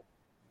dazzle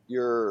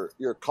your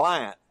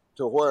client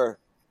to where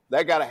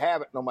they got to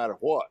have it no matter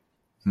what.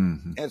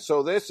 And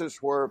so this is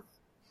where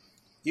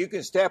you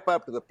can step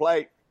up to the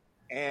plate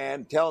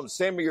and tell them,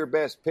 send me your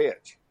best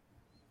pitch,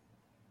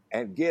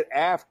 and get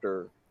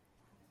after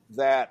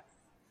that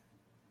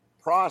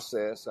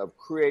process of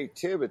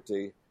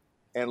creativity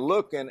and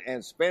looking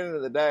and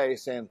spending the day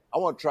saying, I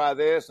want to try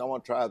this, I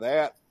want to try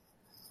that.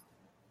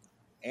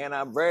 And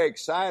I'm very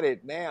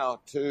excited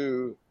now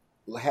to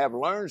have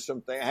learned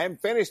some things. I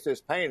haven't finished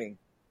this painting,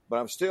 but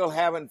I'm still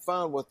having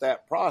fun with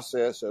that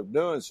process of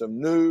doing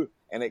some new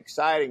and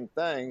exciting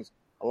things,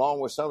 along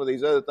with some of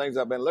these other things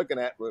I've been looking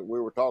at. We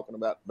were talking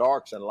about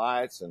darks and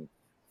lights and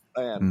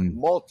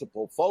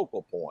multiple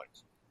focal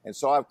points. And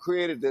so I've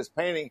created this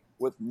painting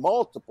with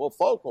multiple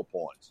focal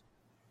points.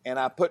 And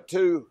I put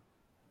two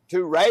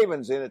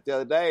ravens in it the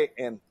other day.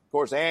 And of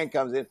course, Ann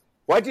comes in.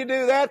 What'd you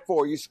do that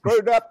for? You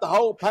screwed up the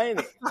whole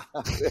painting.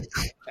 I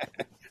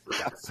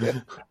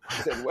said,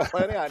 well,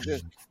 honey, I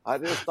just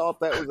thought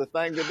that was the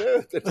thing to do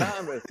at the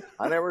time. And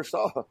I never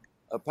saw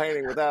a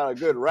painting without a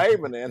good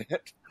raven in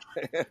it.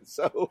 And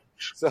so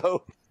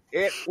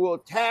it will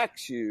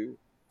tax you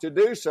to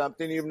do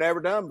something you've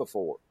never done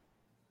before.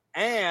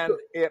 And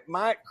it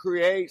might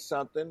create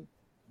something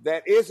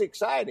that is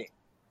exciting.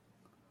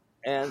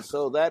 And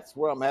so that's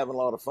where I'm having a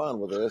lot of fun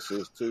with this,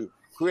 is to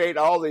create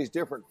all these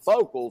different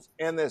focals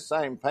in this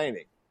same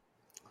painting.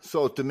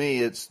 So to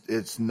me,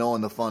 it's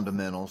knowing the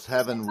fundamentals,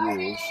 having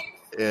rules,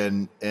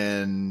 and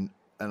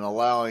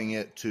allowing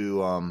it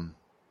to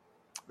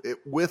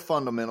with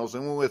fundamentals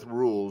and with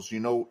rules.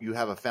 You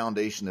have a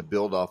foundation to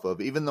build off of.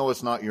 Even though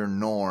it's not your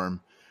norm,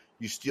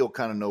 you still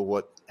kind of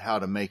know how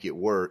to make it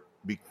work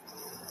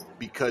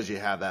because you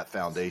have that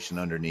foundation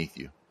underneath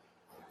you,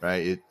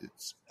 right?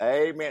 It's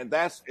amen.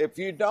 That's if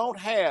you don't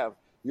have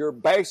your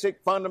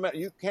basic fundamental,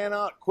 you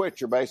cannot quit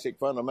your basic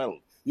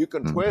fundamentals. You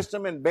can twist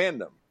them and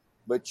bend them,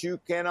 but you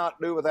cannot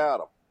do without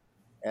them.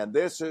 And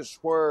this is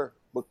where,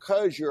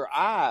 because your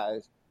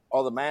eyes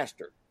are the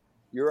master,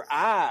 your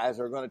eyes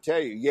are going to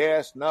tell you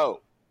yes, no.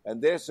 And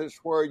this is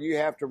where you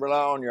have to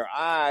rely on your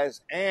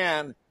eyes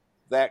and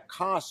that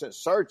constant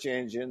search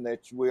engine that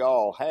we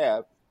all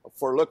have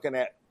for looking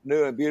at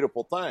new and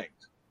beautiful things.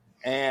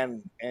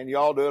 And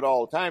y'all do it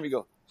all the time. You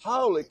go,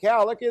 holy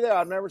cow, look at that.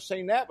 I've never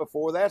seen that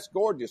before. That's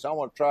gorgeous. I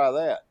want to try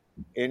that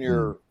in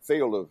your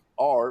field of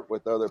art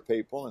with other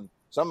people. And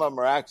some of them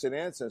are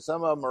accidents and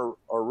some of them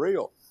are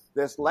real.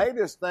 This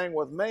latest thing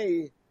with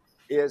me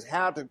is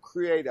how to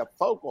create a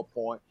focal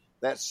point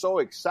that's so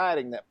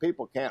exciting that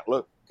people can't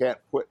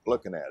quit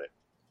looking at it.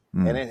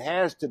 And it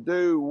has to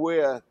do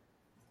with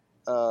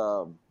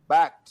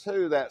back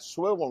to that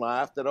swivel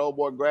knife that old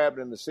boy grabbed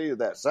in the seat of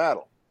that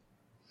saddle.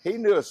 He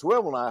knew a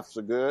swivel knife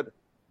so good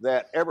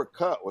that every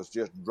cut was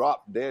just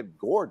drop dead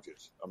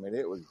gorgeous. I mean,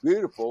 it was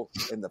beautiful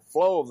in the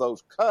flow of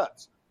those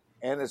cuts.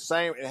 And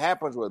it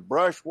happens with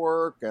brush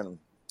work and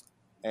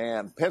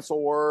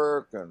pencil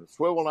work and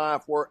swivel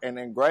knife work and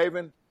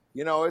engraving.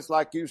 It's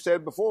like you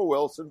said before,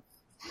 Wilson,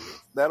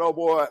 that old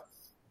boy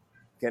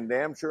can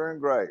damn sure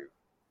engrave.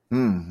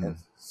 And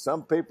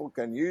some people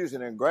can use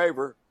an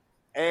engraver,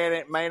 and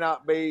it may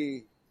not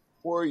be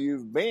where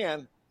you've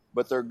been,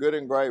 but they're good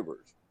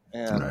engravers.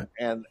 And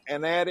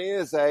that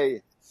is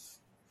a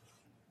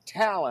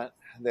talent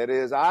that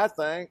is, I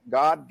think,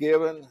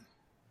 God-given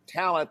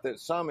talent that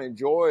some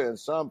enjoy and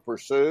some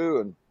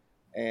pursue.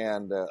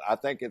 And I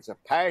think it's a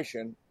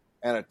passion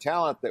and a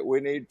talent that we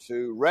need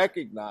to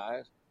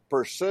recognize,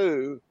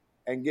 pursue,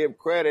 and give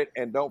credit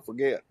and don't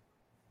forget.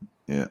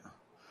 Yeah.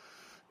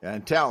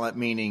 And talent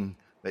meaning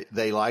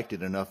they liked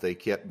it enough, they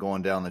kept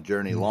going down the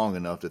journey long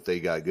enough that they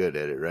got good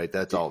at it, right?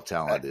 That's all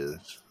talent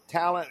is.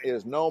 Talent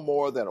is no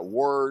more than a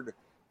word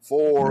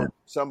for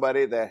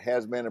somebody that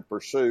has been in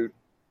pursuit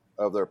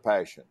of their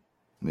passion.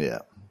 Yeah,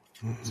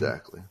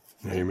 exactly.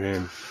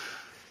 Amen.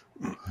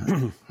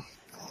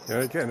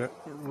 I kind of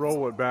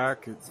roll it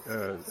back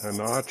a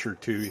notch or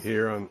two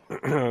here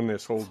on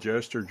this whole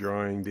gesture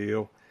drawing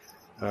deal.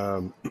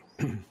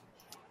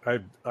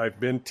 I've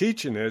been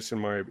teaching this in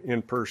my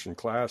in-person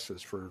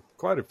classes for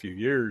quite a few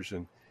years,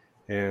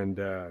 and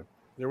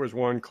there was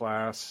one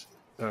class.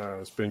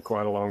 It's been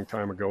quite a long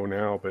time ago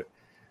now, but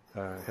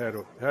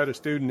had a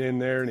student in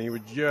there, and he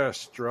was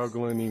just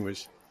struggling. He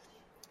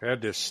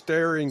had this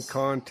staring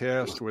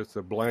contest with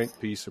a blank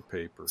piece of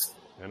paper,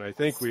 and I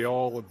think we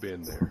all have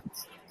been there.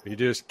 You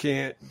just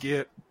can't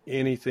get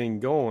anything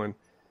going.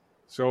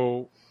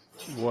 So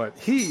what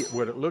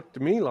it looked to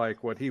me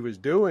like what he was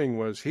doing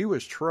was he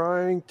was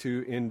trying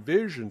to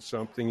envision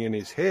something in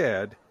his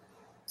head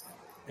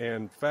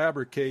and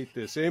fabricate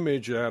this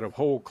image out of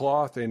whole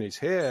cloth in his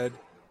head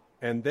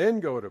and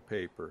then go to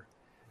paper.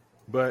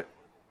 But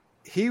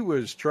he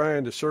was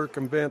trying to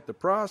circumvent the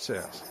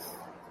process.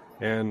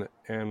 And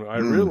I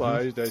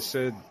realized, I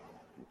said,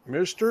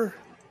 Mister,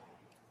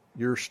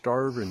 you're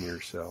starving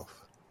yourself.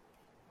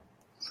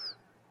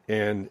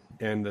 And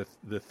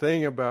the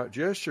thing about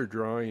gesture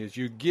drawing is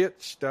you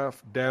get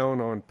stuff down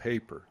on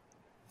paper.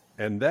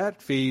 And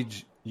that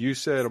feeds, you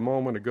said a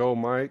moment ago,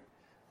 Mike,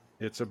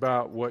 it's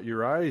about what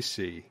your eyes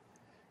see.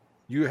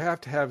 You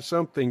have to have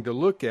something to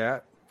look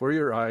at for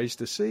your eyes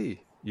to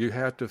see. You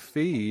have to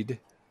feed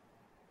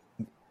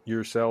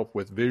yourself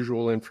with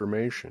visual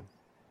information.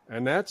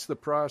 And that's the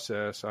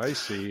process I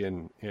see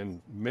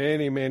in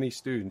many, many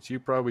students.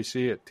 You probably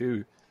see it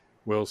too,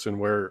 Wilson,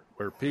 where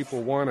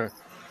people want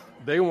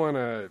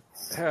to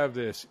have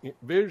this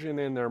vision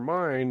in their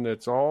mind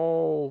that's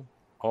all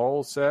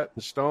all set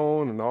in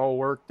stone and all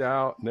worked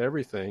out and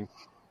everything,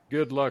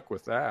 good luck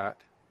with that.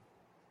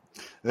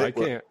 I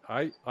can't.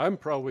 I'm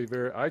probably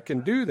I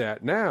can do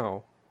that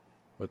now,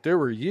 but there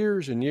were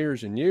years and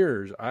years and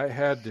years I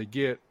had to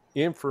get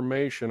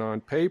information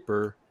on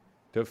paper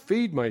to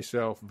feed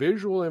myself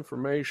visual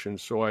information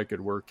so I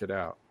could work it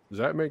out. Does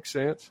that make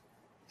sense?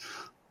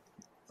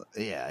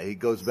 Yeah, it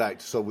goes back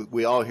to, so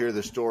we all hear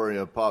the story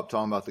of Pop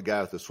talking about the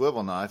guy with the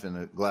swivel knife and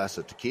a glass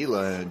of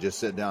tequila and just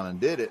sit down and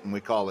did it, and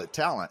we call it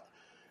talent.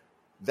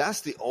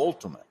 That's the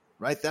ultimate,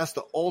 right? That's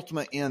the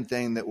ultimate end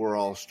thing that we're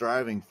all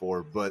striving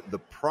for. But the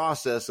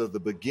process of the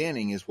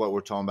beginning is what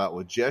we're talking about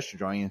with gesture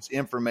drawing. It's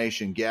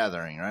information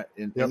gathering, right?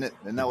 And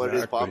that what it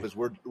is, Pop, is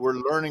we're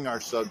learning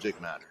our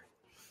subject matter.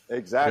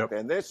 Exactly.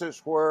 Yep. And this is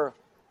where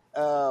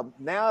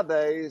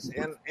nowadays,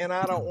 and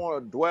I don't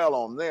want to dwell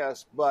on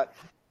this, but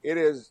it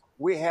is,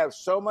 we have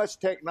so much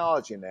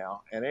technology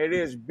now, and it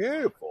is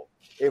beautiful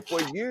if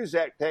we use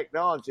that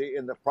technology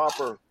in the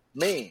proper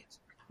means.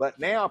 But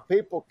now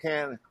people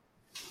can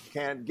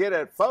get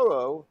a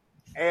photo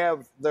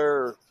of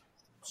their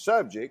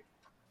subject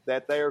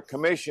that they are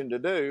commissioned to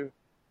do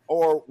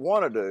or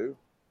want to do,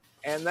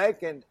 and they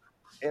can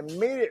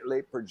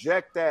immediately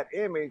project that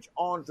image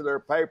onto their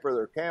paper,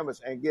 their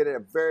canvas, and get a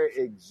very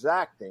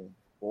exacting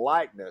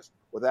likeness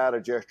without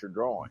a gesture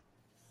drawing.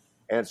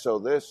 And so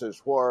this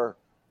is where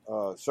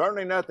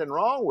certainly nothing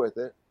wrong with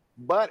it,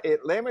 but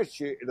it limits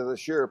you to the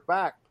sheer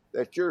fact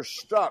that you're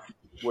stuck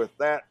with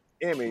that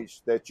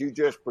image that you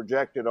just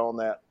projected on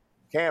that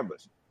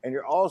canvas. And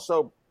you're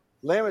also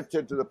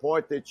limited to the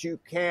point that you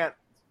can't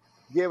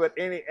give it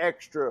any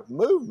extra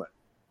movement.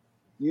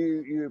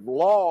 You've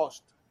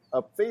lost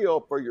a feel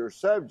for your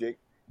subject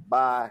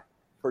by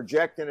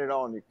projecting it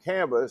on your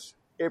canvas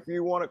if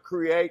you want to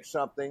create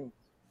something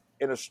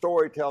in a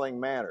storytelling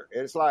manner.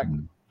 It's like,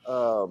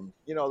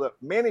 the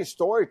many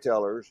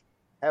storytellers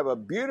have a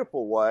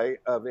beautiful way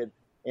of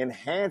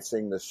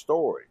enhancing the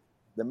story.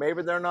 That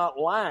maybe they're not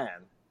lying,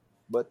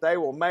 but they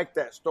will make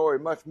that story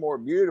much more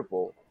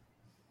beautiful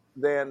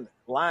than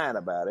lying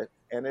about it,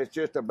 and it's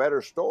just a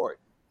better story.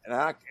 And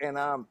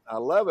I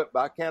love it, but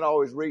I can't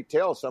always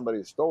retell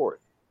somebody's story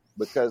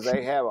because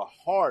they have a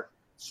heart,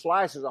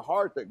 slices of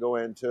heart that go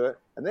into it.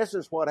 And this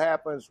is what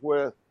happens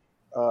with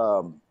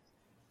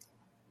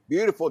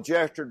beautiful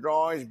gesture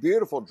drawings,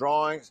 beautiful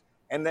drawings,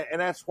 and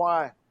that's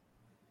why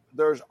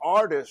there's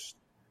artists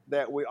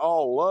that we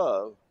all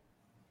love,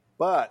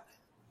 but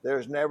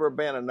there's never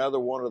been another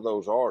one of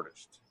those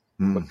artists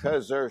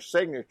because their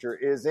signature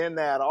is in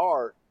that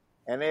art,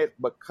 and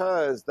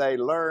because they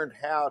learned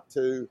how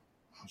to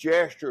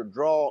gesture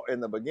draw in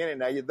the beginning.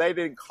 Now, they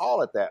didn't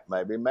call it that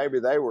maybe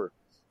they were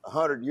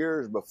 100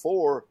 years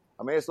before.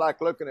 I mean, it's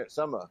like looking at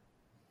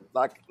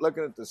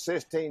the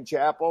Sistine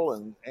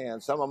Chapel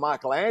and some of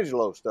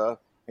Michelangelo stuff,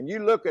 and you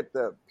look at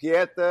the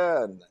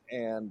Pieta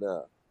and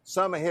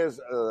some of his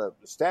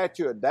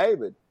statue of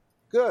David.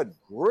 Good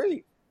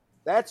grief,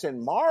 that's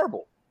in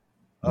marble.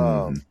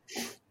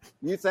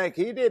 You think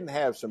he didn't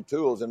have some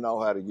tools and know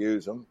how to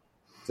use them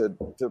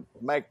to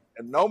make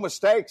no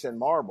mistakes in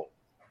marble,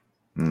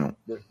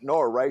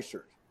 no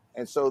erasers.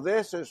 And so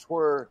this is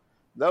where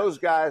those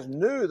guys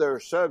knew their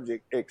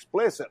subject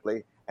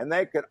explicitly, and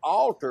they could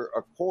alter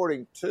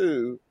according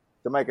to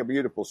make a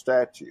beautiful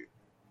statue.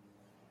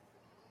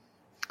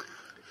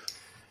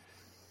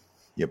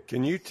 Yep.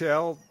 Can you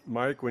tell,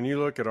 Mike, when you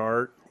look at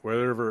art,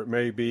 whatever it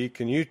may be,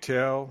 can you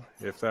tell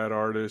if that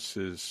artist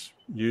is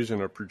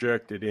using a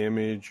projected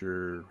image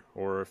or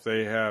if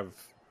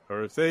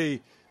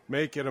they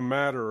make it a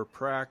matter of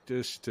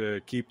practice to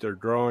keep their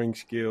drawing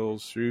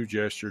skills through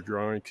gesture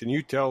drawing? Can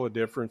you tell the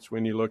difference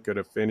when you look at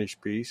a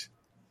finished piece?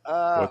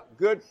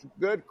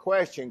 Good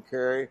question,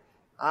 Cary.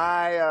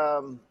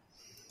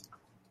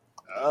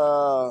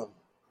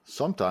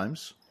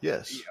 Sometimes,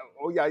 yes.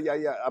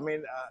 Yeah. I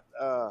mean,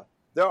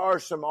 there are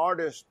some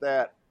artists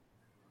that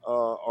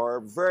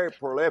are very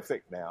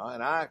prolific now,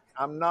 and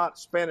I'm not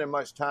spending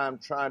much time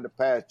trying to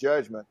pass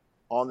judgment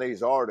on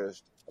these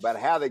artists about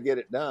how they get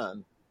it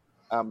done.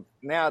 I'm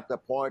now at the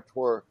point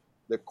where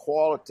the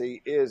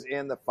quality is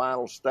in the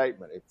final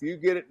statement. If you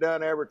get it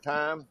done every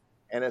time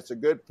and it's a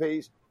good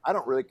piece, I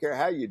don't really care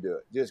how you do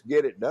it. Just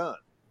get it done.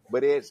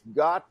 But it's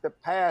got to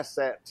pass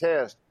that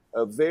test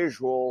of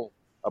visual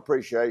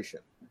appreciation.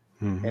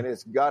 Mm-hmm. And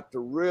it's got to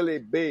really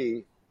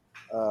be,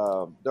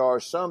 there are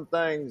some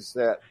things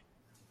that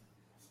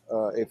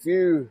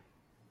you're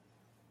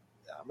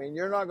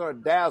not going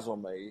to dazzle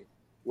me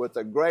with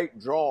a great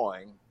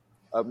drawing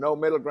of no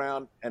middle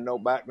ground and no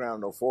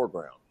background, no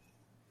foreground.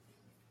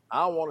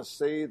 I want to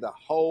see the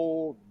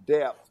whole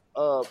depth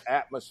of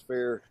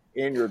atmosphere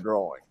in your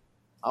drawing.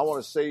 I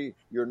want to see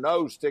your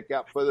nose stick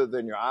out further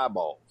than your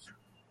eyeballs.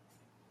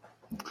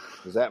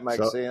 Does that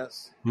make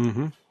sense?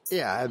 Mm-hmm.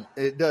 Yeah,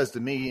 it does to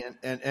me.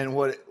 And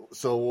what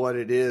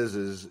it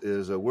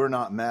is we're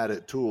not mad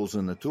at tools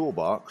in the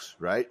toolbox,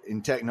 right?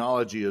 And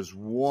technology is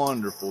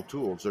wonderful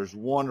tools. There's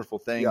wonderful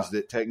things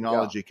that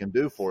technology can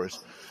do for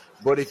us.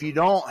 But if you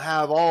don't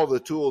have all the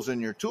tools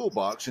in your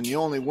toolbox and you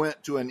only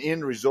went to an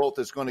end result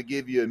that's going to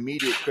give you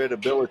immediate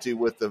credibility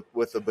with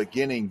the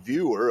beginning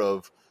viewer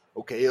of,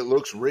 okay, it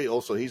looks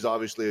real, so he's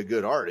obviously a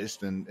good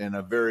artist and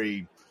a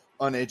very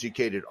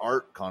uneducated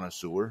art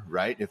connoisseur,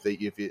 right? If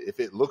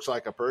it looks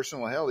like a person,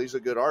 well, hell, he's a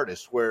good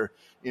artist. Where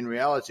in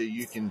reality,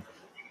 you can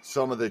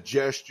some of the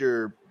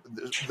gesture.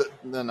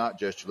 Not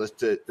gesture. Let's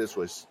do it this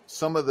way.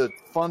 Some of the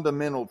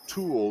fundamental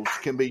tools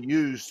can be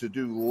used to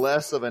do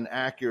less of an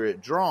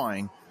accurate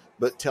drawing,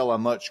 but tell a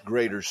much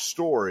greater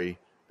story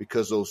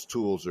because those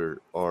tools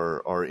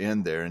are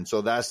in there. And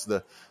so that's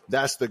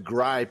the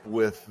gripe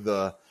with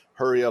the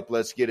hurry up,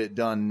 let's get it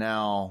done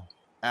now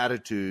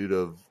attitude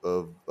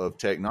of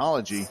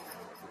technology.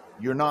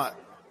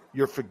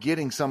 You're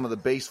forgetting some of the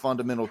base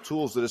fundamental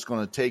tools that it's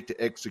going to take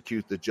to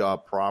execute the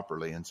job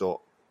properly. And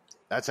so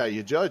that's how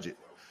you judge it.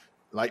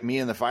 Like me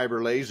and the fiber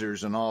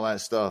lasers and all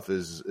that stuff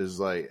is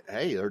like,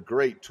 hey, they're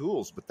great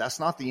tools, but that's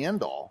not the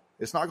end all.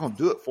 It's not going to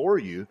do it for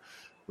you.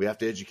 We have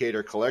to educate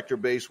our collector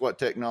base what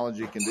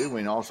technology can do.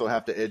 We also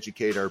have to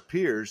educate our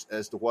peers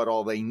as to what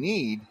all they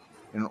need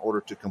in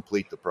order to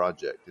complete the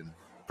project. And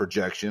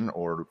projection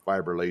or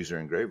fiber laser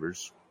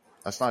engravers,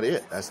 that's not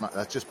it. That's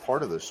just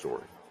part of the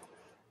story.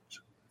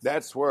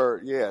 That's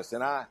where, yes.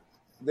 And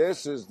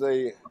this is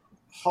the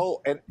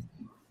whole, and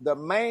the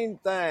main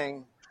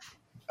thing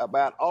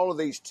about all of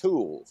these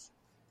tools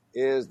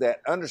is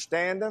that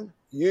understand them,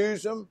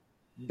 use them,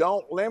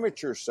 don't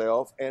limit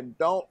yourself, and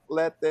don't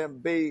let them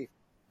be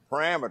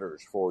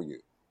parameters for you.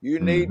 You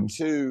need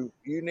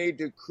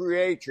to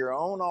create your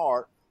own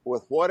art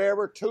with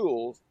whatever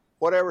tools,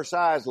 whatever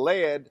size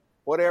lead,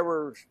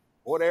 whatever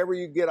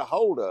you get a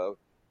hold of.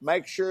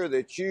 Make sure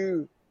that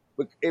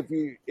if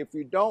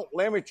you don't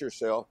limit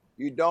yourself,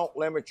 you don't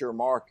limit your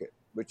market.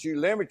 But you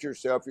limit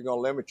yourself, you're going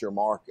to limit your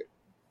market.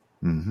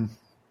 Mm-hmm.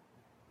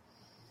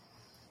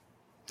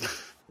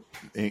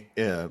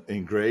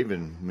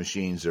 Engraving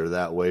machines are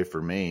that way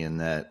for me, in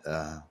that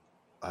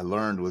I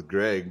learned with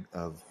Greg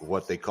of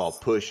what they call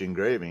push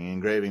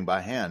engraving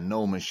by hand,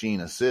 no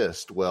machine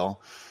assist. Well,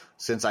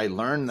 since I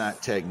learned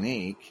that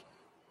technique,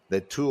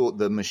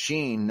 the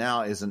machine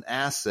now is an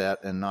asset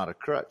and not a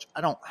crutch.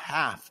 I don't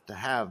have to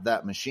have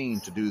that machine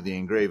to do the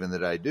engraving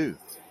that I do,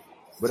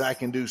 but I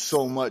can do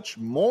so much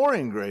more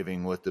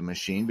engraving with the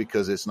machine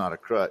because it's not a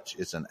crutch.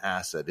 It's an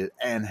asset. It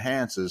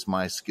enhances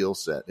my skill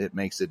set. It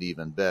makes it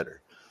even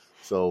better.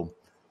 So,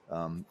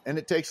 and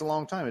it takes a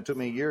long time. It took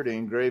me a year to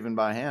engraving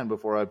by hand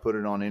before I put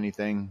it on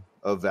anything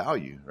of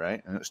value,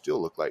 right? And it still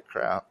looked like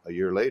crap a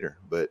year later.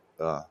 But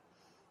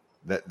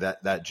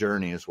that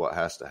journey is what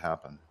has to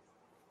happen.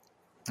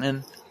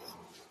 And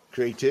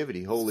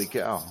creativity, holy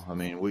cow! I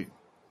mean,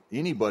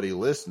 anybody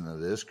listening to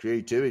this,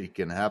 creativity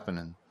can happen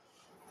in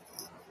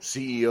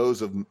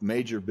CEOs of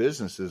major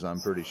businesses. I'm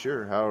pretty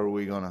sure. How are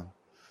we gonna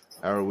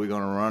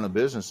run a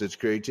business? It's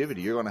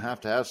creativity. You're going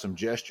to have some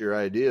gesture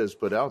ideas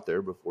put out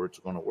there before it's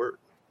going to work,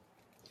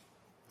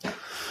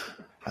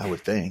 I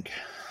would think.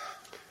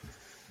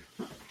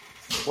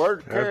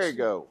 Where'd Cary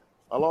go?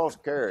 I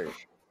lost Cary.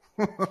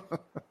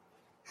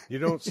 You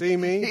don't see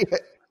me?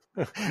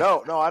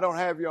 No, I don't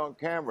have you on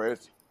camera.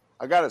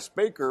 I got a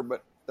speaker,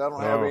 but I don't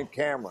have any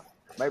camera.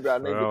 Maybe I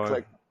need to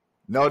click.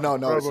 No,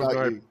 it's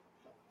not you.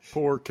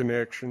 Poor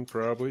connection,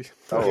 probably.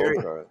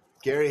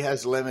 Cary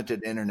has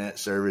limited internet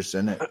service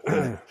in it.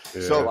 Yeah.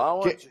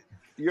 So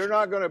you're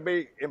not going to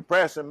be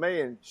impressing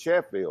me in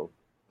Sheffield.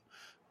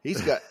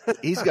 He's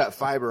got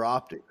fiber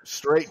optic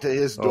straight to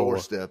his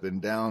doorstep in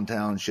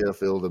downtown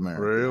Sheffield,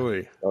 America.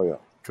 Really? Oh yeah.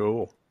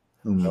 Cool.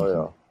 Mm-hmm.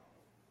 Oh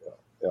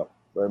yeah,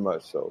 very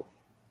much so.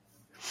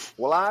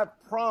 Well, I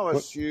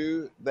promise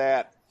you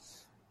that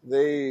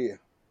the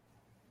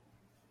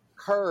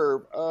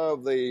curve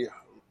of the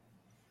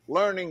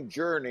learning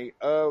journey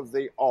of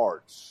the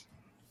arts,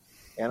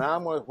 and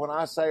when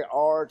I say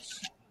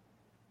arts,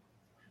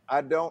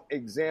 I don't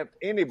exempt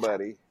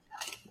anybody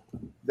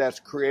that's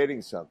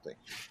creating something.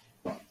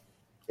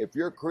 If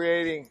you're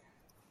creating,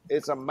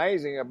 it's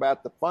amazing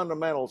about the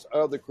fundamentals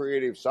of the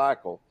creative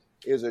cycle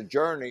is a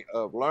journey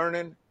of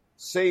learning,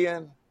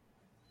 seeing,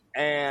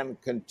 and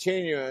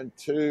continuing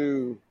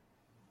to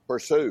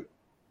pursue.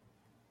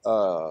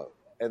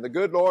 And the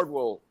good Lord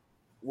will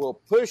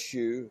push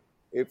you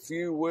if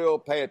you will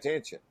pay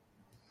attention.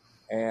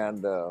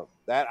 And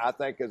that, I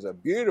think, is a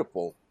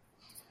beautiful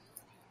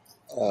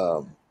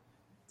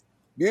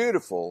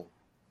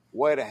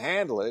way to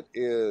handle it,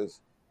 is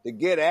to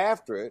get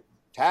after it,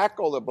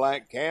 tackle the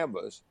blank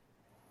canvas,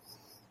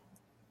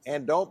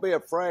 and don't be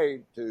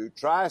afraid to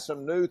try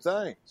some new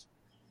things.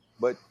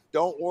 But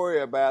don't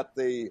worry about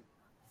the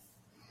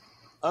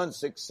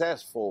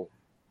unsuccessful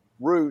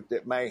route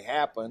that may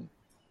happen,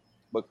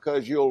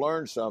 because you'll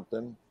learn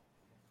something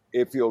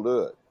if you'll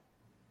do it.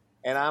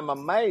 And I'm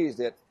amazed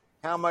at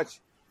how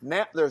much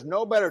now, there's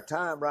no better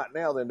time right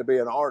now than to be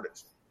an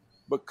artist,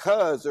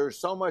 because there's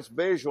so much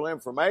visual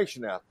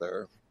information out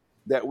there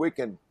that we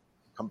can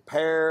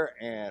compare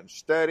and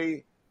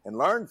study and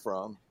learn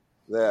from.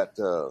 That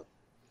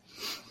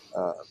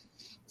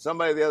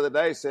somebody the other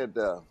day said,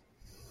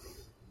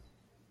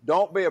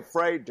 don't be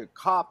afraid to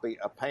copy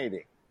a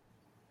painting,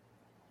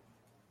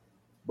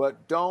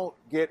 but don't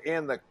get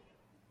in the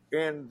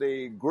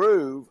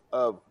groove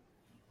of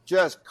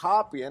just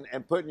copying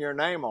and putting your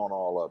name on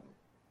all of them.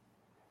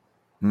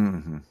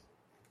 Mm-hmm.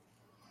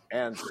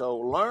 And so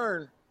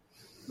learn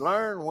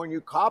when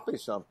you copy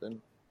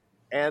something,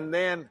 and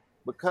then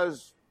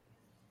because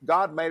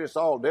God made us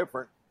all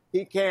different,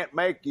 he can't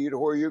make you to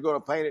where you're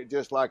going to paint it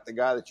just like the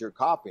guy that you're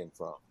copying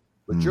from.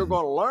 But you're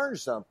going to learn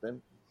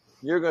something.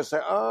 You're going to say,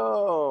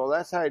 oh,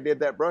 that's how he did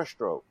that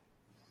brushstroke,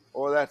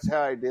 or that's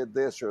how he did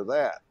this or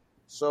that.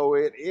 So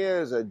it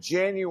is a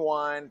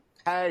genuine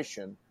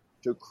passion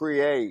to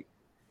create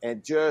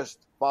and just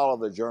follow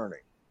the journey.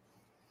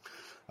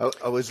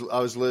 I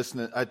was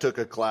listening. I took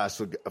a class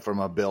from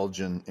a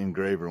Belgian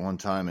engraver one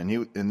time, and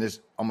I'm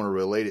going to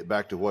relate it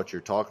back to what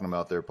you're talking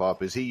about there,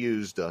 Pop. Is he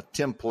used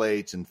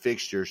templates and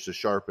fixtures to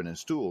sharpen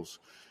his tools?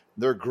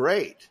 They're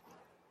great,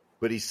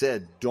 but he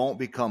said, don't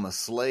become a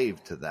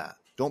slave to that.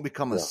 Don't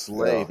become a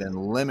slave and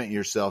limit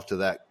yourself to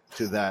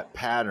that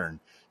pattern.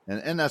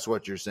 And that's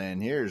what you're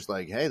saying here is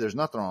like, hey, there's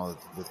nothing wrong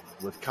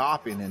with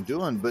copying and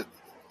doing, but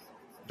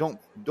don't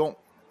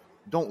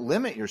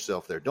limit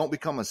yourself there. Don't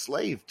become a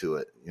slave to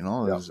it.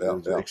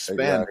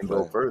 Expand and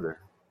go further.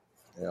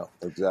 Yeah,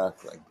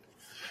 exactly.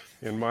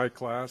 In my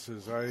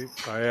classes, I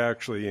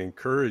actually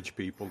encourage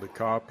people to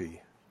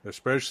copy,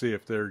 especially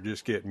if they're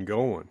just getting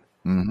going.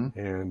 Mm-hmm.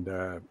 And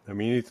I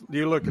mean, if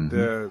you look at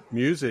the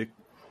music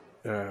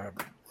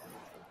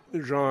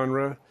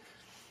genre,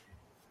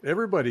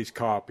 everybody's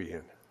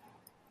copying.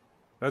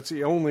 That's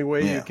the only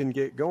way you can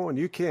get going.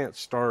 You can't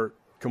start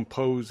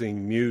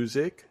composing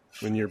music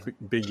when you're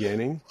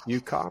beginning.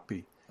 You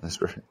copy.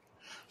 That's right.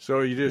 So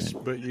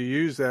but you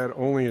use that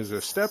only as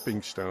a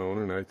stepping stone.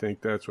 And I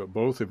think that's what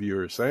both of you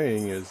are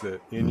saying, is that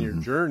in your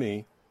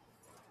journey,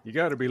 you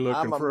got to be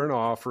looking for an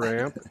off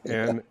ramp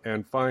and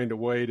find a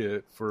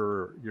way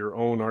for your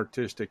own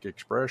artistic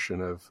expression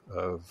of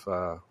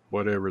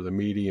whatever the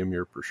medium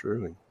you're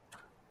pursuing.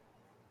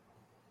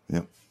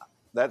 Yep.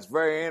 That's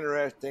very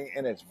interesting,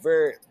 and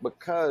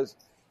because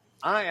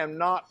I am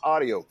not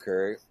audio,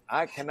 Cary.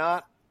 I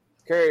cannot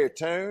carry a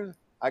tune.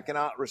 I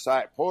cannot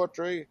recite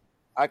poetry.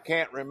 I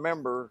can't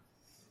remember.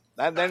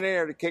 And then they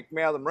had to kick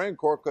me out of the Marine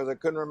Corps because I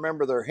couldn't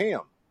remember their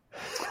hymn.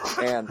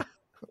 And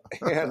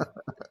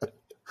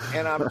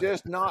I'm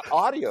just not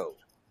audio.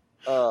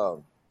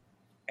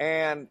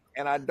 And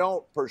I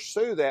don't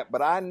pursue that,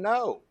 but I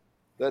know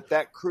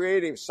that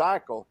creative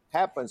cycle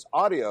happens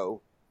audio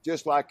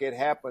just like it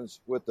happens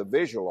with the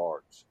visual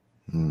arts.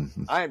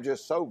 Mm-hmm. I am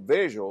just so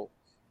visual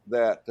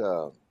that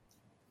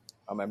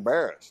I'm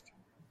embarrassed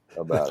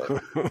about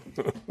it.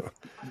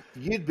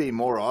 You'd be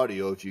more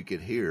audio if you could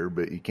hear,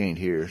 but you can't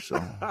hear.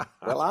 So,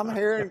 well, I'm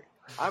hearing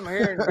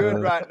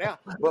good right now.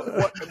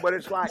 But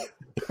it's like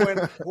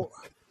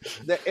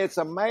it's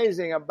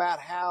amazing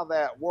about how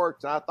that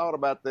works. And I thought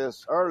about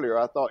this earlier.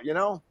 I thought,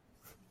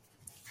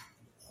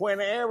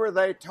 whenever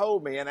they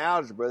told me in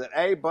algebra that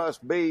A plus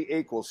B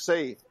equals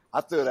C, I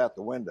threw it out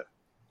the window.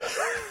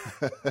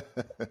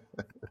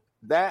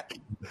 that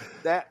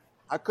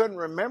I couldn't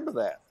remember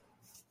that,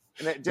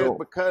 and it just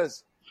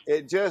because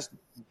it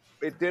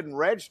didn't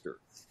register,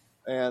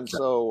 and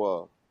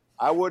so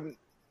I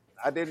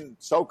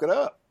didn't soak it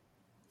up,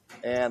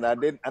 and I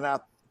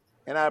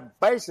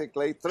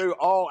basically threw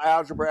all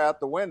algebra out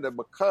the window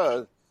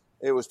because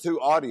it was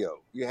too audio.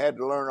 You had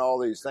to learn all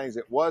these things.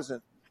 It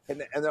wasn't,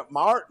 and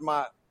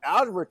my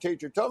algebra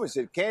teacher told me, he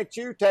said, "Can't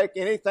you take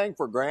anything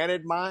for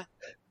granted, Mike?"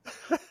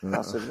 And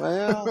I said,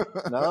 well,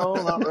 no,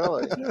 not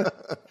really.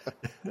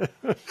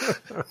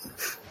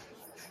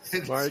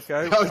 Mike,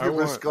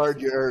 I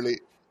scarred you early.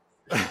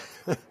 I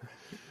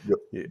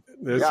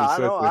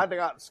know. I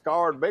got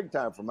scarred big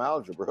time from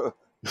algebra.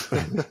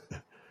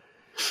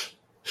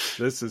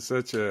 This is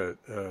such a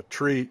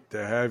treat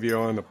to have you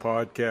on the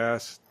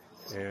podcast.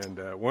 And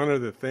one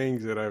of the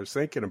things that I was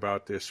thinking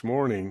about this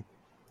morning,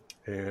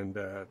 and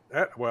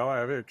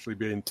I've actually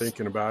been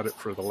thinking about it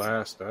for the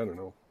last,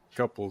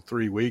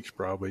 3 weeks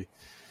probably.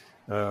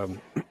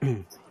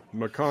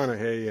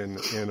 McConaughey in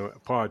a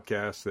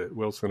podcast that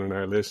Wilson and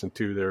I listened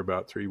to there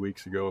about 3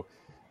 weeks ago,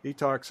 he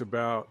talks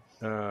about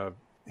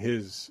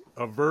his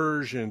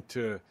aversion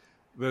to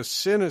the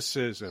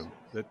cynicism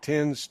that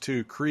tends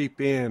to creep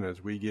in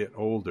as we get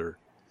older.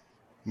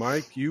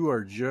 Mike, you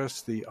are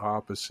just the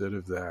opposite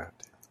of that.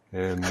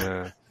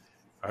 And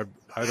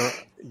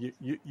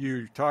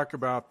you talk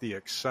about the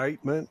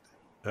excitement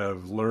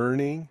of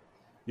learning.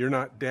 You're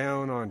not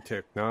down on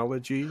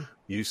technology.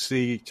 You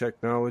see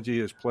technology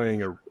as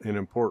playing an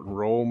important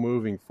role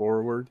moving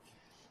forward.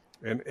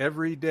 And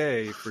every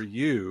day for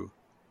you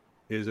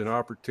is an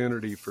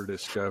opportunity for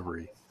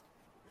discovery.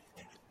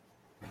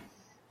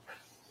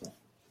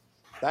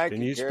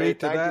 Can you speak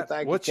to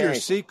that? What's your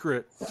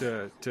secret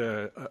to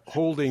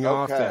holding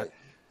off that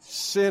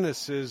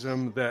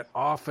cynicism that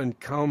often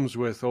comes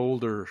with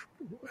older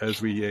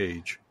as we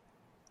age?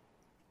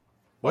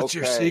 What's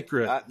your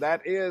secret?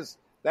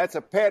 That's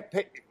a pet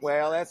peeve.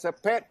 Well, that's a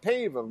pet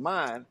peeve of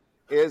mine,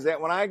 is that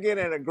when I get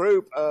in a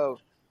group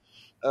of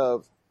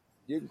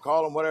you can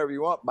call them whatever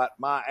you want, but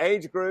my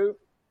age group,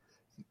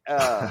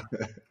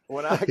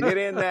 when I get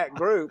in that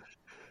group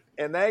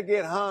and they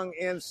get hung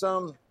in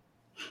some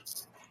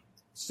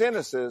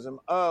cynicism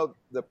of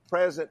the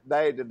present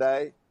day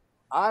today,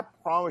 I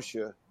promise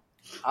you,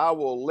 I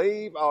will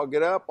leave. I'll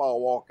get up. I'll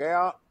walk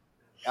out.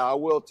 I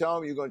will tell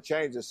them you're going to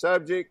change the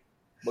subject,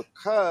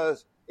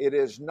 because it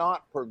is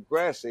not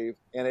progressive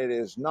and it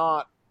is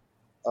not.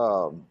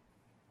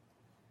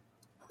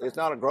 It's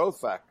not a growth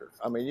factor.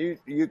 I mean,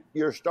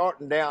 you're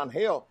starting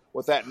downhill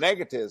with that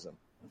negativism,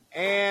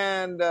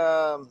 and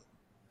I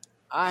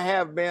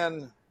have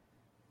been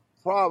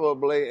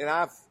probably, and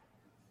I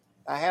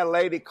had a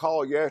lady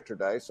call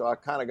yesterday, so I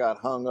kind of got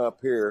hung up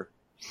here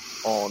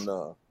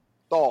on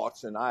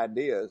thoughts and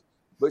ideas.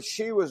 But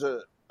she was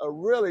a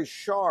really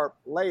sharp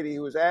lady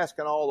who was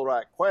asking all the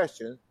right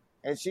questions.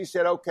 And she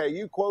said, okay,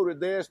 you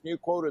quoted this and you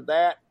quoted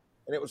that.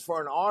 And it was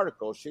for an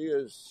article. She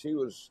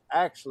was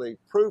actually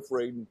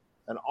proofreading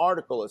an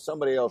article that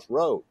somebody else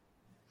wrote.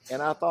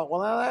 And I thought,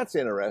 well, now that's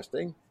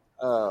interesting.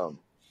 And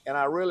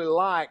I really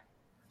like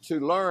to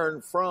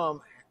learn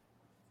from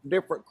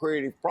different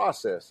creative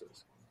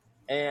processes.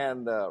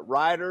 And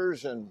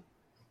writers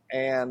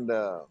and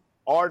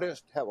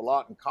artists have a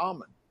lot in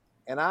common.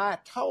 And I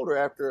told her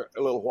after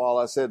a little while,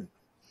 I said,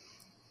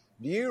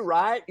 do you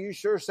write? You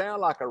sure sound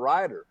like a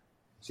writer.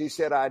 She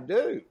said, I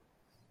do.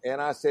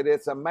 And I said,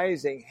 it's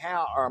amazing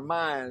how our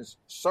minds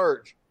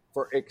search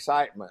for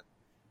excitement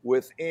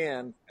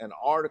within an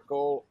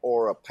article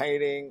or a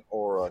painting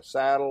or a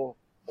saddle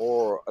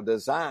or a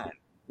design.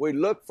 We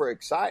look for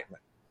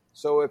excitement.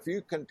 So if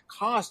you can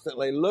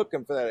constantly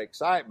looking for that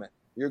excitement,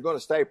 you're going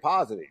to stay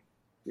positive.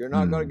 You're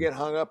not going to get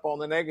hung up on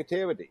the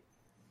negativity.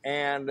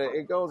 And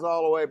it goes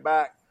all the way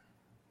back.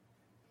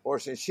 Or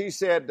since she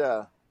said,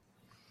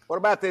 what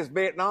about this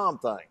Vietnam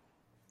thing?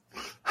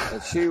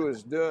 And she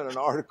was doing an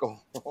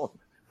article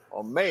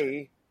on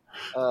me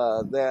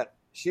that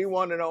she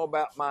wanted to know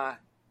about my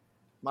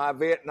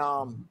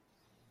Vietnam,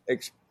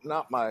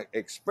 not my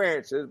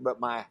experiences, but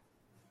my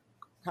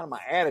kind of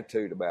my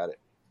attitude about it.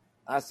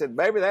 I said,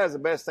 baby, that was the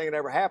best thing that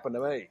ever happened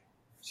to me.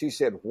 She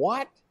said,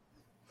 what?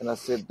 And I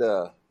said,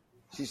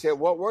 she said,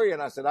 what were you?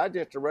 And I said, I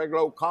just a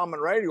regular old common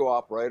radio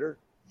operator,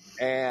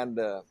 and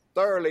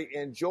thoroughly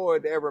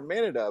enjoyed every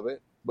minute of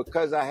it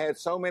because I had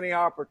so many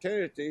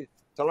opportunities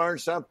to learn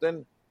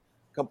something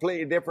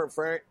completely different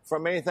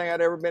from anything I'd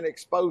ever been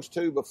exposed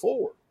to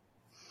before.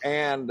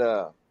 And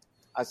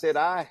I said,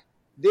 I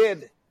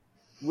did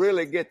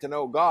really get to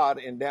know God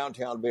in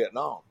downtown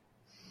Vietnam.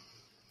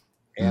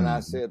 And I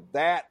said,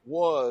 that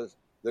was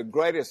the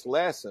greatest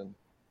lesson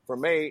for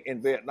me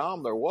in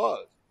Vietnam there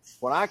was.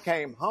 When I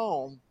came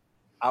home,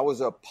 I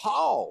was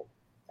appalled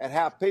at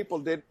how people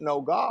didn't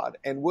know God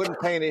and wouldn't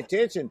pay any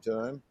attention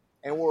to him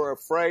and were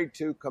afraid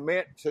to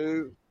commit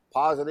to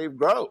positive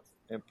growth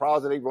and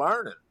positive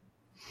learning.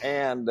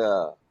 And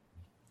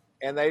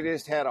they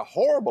just had a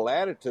horrible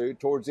attitude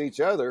towards each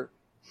other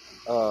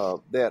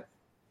that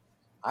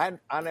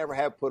I never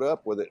have put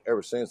up with it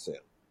ever since then.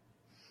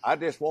 I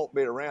just won't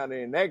be around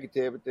any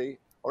negativity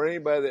or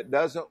anybody that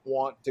doesn't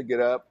want to get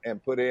up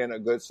and put in a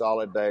good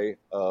solid day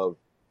of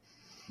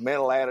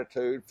mental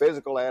attitude,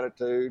 physical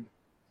attitude,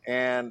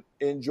 and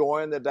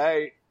enjoying the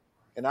day.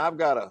 And I'm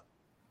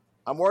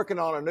working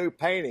on a new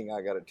painting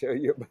I got to tell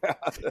you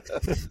about.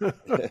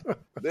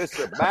 This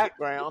is a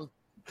background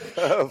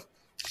of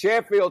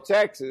Sheffield,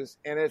 Texas,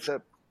 and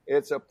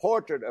it's a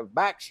portrait of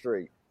Back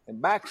Street.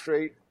 And Back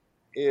Street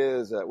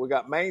is, we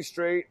got Main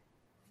Street,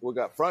 we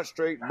got Front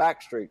Street, and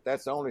Back Street.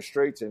 That's the only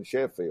streets in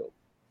Sheffield.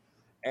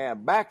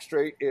 And Back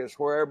Street is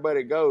where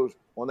everybody goes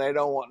when they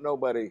don't want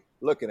nobody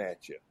looking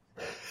at you.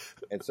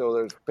 And so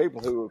there's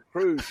people who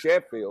cruise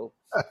Sheffield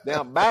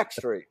down Back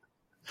Street.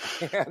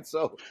 And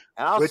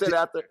I'll sit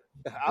out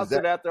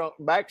there on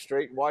Back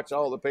Street and watch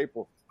all the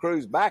people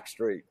cruise Back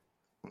Street.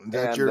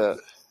 That's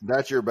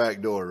your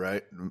back door,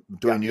 right?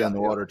 Between you and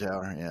the water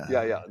tower.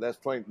 Yeah. Yeah.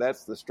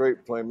 That's the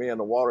street between me and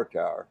the water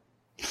tower.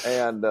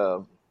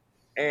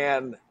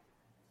 And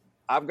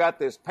I've got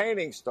this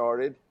painting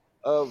started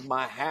of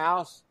my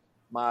house,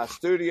 my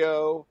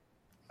studio,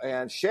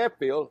 and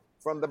Sheffield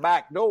from the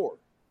back door.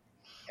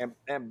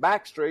 And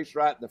Back Street's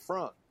right in the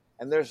front.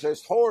 And there's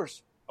this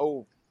horse,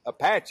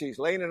 Apache's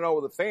leaning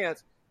over the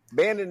fence,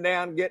 bending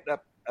down, getting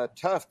a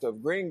tuft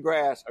of green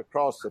grass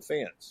across the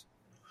fence.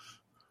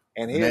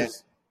 And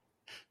his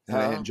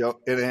Aunt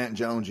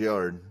Jones'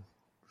 yard.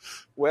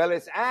 Well,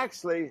 it's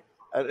actually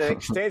an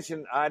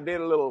extension. I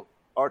did a little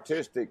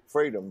artistic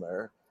freedom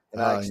there,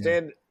 and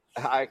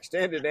I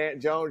extended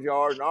Aunt Jones'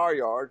 yard and our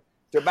yard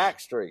to Back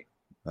Street.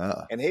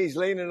 And he's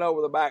leaning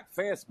over the back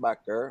fence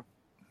back there.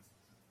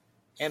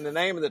 And the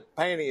name of the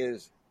painting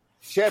is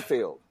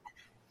Sheffield.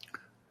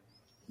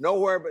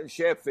 Nowhere but in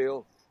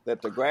Sheffield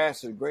that the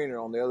grass is greener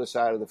on the other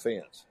side of the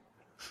fence.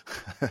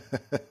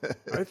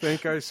 I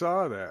think I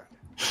saw that.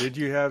 Did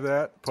you have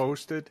that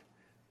posted?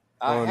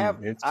 I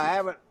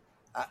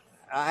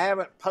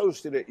haven't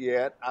posted it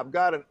yet. I've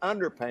got an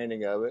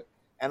underpainting of it,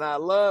 and I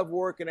love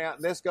working out.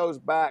 And this goes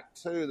back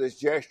to this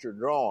gesture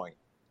drawing,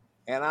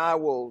 and I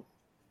will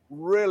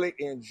really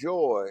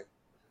enjoy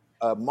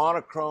a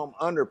monochrome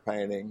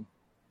underpainting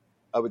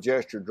of a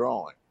gesture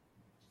drawing.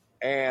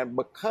 And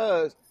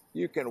because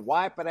you can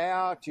wipe it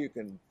out, you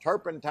can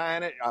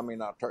turpentine it. I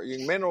mean, you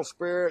can mineral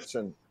spirits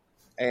and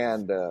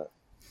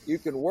you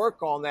can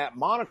work on that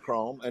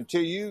monochrome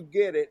until you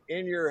get it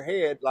in your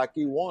head like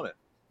you want it.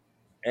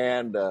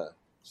 And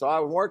so I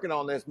was working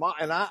on this,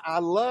 and I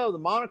love the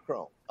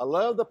monochrome. I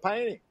love the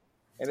painting.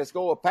 And it's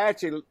go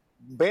Apache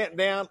bent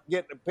down,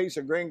 getting a piece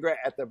of green grass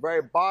at the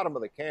very bottom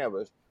of the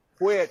canvas,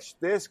 which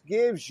this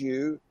gives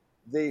you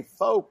the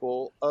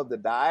focal of the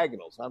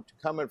diagonals. I'm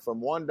coming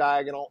from one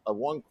diagonal of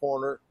one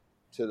corner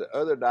to the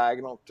other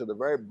diagonal to the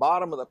very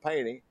bottom of the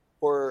painting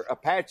where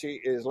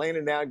Apache is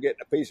leaning down getting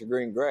a piece of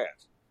green grass.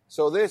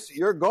 So this,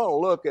 you're going to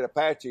look at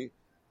Apache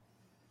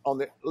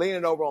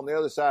leaning over on the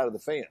other side of the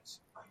fence.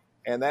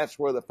 And that's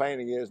where the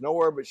painting is.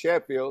 Nowhere but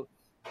Sheffield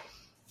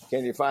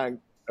can you find,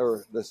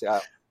 or let's see, I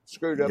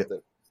screwed up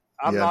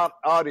I'm not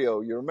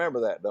audio. You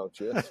remember that, don't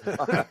you?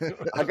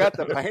 I got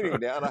the painting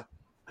down.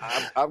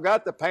 I've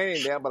got the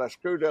painting down, but I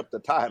screwed up the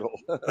title.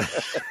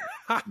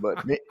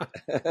 But me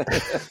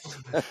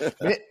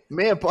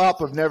and Pop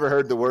have never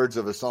heard the words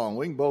of a song.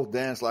 We can both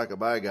dance like a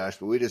by-gosh,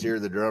 but we just hear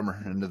the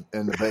drummer and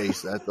the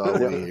bass. That's all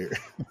we hear.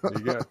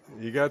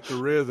 You got the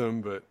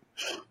rhythm, but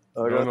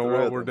I don't know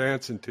what we're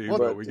dancing to,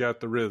 but we got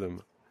the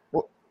rhythm.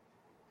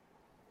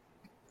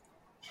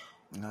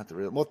 Not the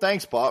rhythm. Well,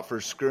 thanks, Pop, for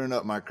screwing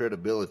up my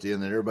credibility,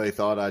 and then everybody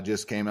thought I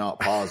just came out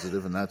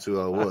positive, and that's who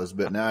I was.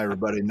 But now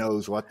everybody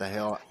knows why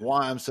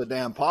I'm so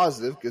damn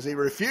positive, because he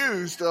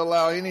refused to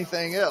allow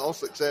anything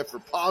else except for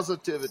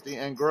positivity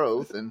and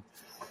growth, and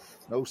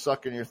no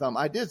sucking your thumb.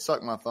 I did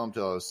suck my thumb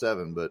till I was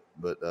 7, but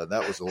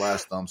that was the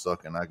last thumb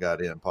sucking I got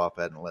in. Pop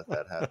hadn't let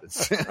that happen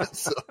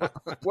since. So.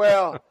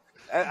 Well,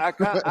 I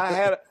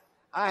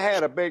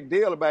had a big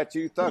deal about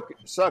you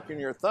sucking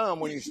your thumb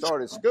when you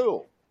started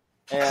school,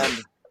 and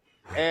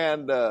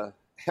Ann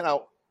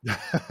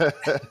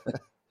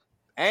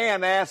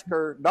asked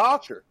her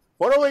doctor,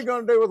 "What are we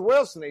going to do with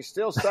Wilson? He's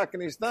still sucking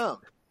his thumb."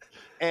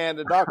 And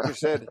the doctor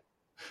said,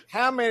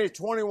 "How many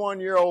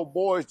 21-year-old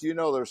boys do you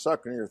know that are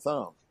sucking your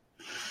thumb?"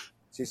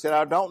 She said,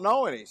 "I don't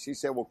know any." She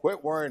said, "Well,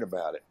 quit worrying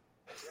about it.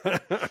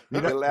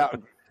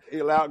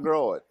 He'll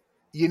outgrow it."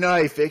 You know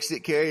how he fixed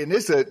it, Cary? And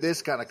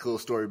this kind of cool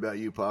story about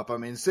you, Pop. I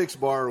mean, 6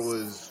 Bar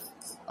was,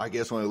 I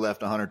guess, when we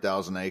left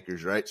 100,000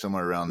 acres, right?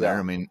 Somewhere around there.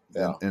 I mean,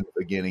 in the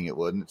beginning it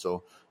wasn't.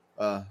 So,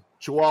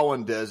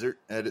 Chihuahuan Desert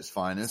at its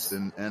finest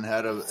and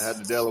had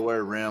the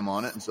Delaware Rim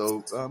on it. And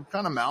so,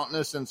 kind of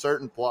mountainous in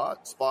certain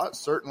spots,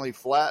 certainly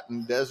flat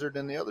and desert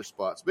in the other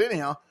spots. But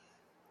anyhow,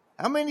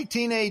 how many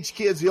teenage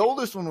kids? The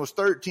oldest one was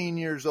 13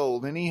 years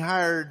old, and he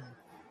hired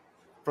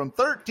from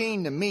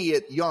 13 to me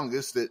at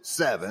youngest at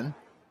 7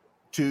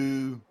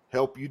 to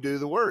help you do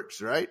the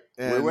works, right?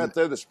 And we went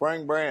through the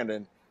spring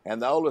branding,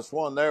 and the oldest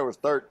one there was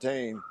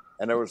 13,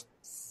 and there was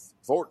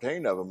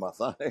 14 of them, I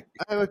think.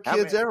 I have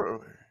kids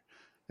everywhere.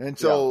 And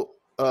so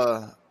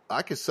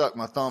I could suck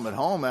my thumb at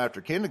home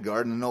after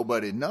kindergarten and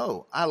nobody'd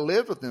know. I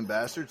lived with them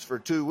bastards for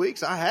 2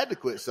 weeks. I had to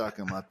quit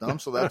sucking my thumb,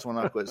 so that's when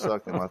I quit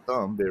sucking my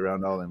thumb, be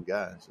around all them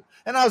guys.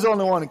 And I was the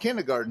only one in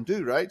kindergarten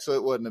too, right? So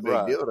it wasn't a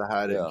big deal to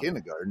hide it in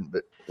kindergarten.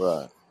 But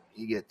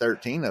you get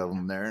 13 of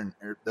them there, and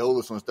the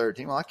oldest one's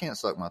 13. Well, I can't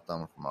suck my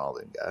thumb from all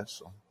them guys,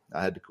 so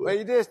I had to quit. Well,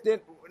 you just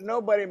didn't.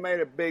 Nobody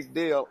made a big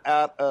deal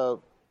out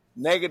of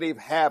negative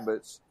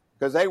habits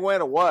because they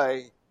went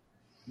away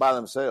by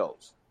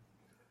themselves.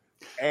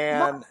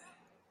 And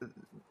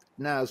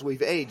now, as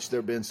we've aged, there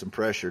have been some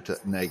pressure to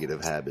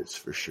negative habits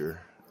for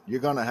sure. You're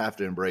going to have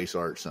to embrace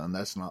art, son.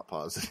 That's not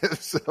positive.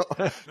 So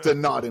to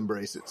not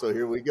embrace it. So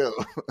here we go.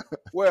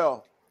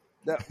 Well,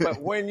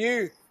 but when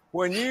you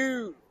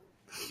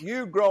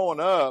growing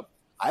up,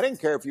 I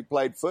didn't care if you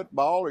played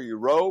football or you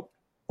roped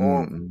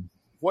or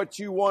what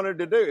you wanted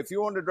to do. If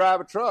you wanted to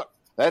drive a truck,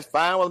 that's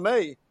fine with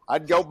me.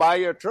 I'd go buy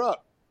you a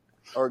truck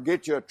or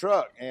get you a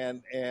truck.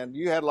 And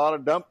you had a lot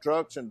of dump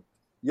trucks and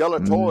yellow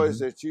toys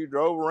that you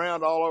drove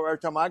around all over. Every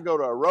time I go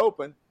to a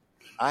roping,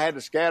 I had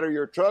to scatter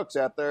your trucks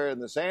out there in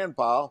the sand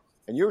pile,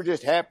 and you were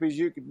just happy as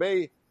you could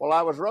be while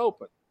I was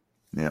roping.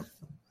 Yeah.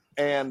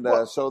 And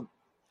so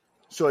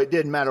it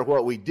didn't matter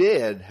what we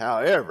did.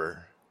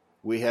 However,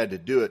 we had to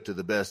do it to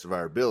the best of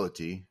our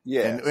ability.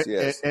 Yes,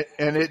 yes.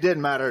 And it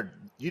didn't matter.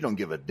 You don't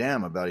give a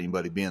damn about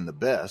anybody being the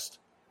best.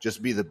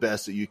 Just be the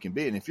best that you can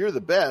be. And if you're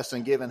the best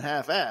and giving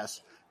half-ass,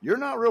 you're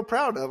not real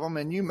proud of them,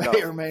 and you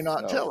may or may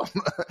not tell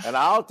them. And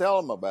I'll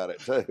tell them about it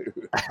too.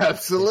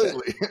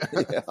 Absolutely.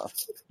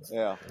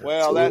 Yeah.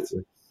 Well,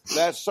 absolutely.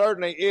 that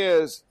certainly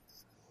is.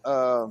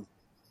 And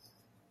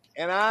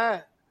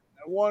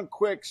one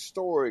quick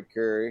story,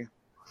 Cary.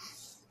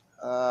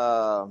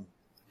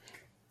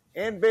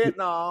 In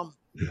Vietnam,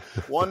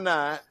 one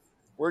night,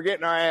 we're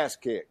getting our ass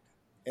kicked,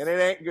 and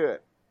it ain't good.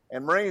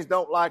 And Marines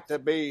don't like to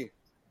be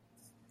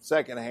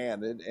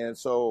second-handed, and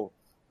so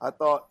I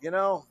thought,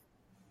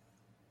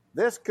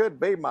 this could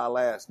be my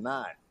last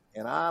night,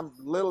 and I'm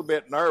a little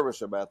bit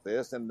nervous about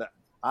this. And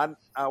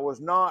I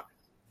was not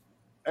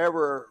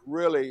ever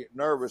really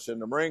nervous in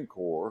the Marine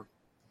Corps,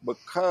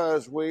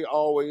 because we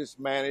always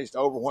managed to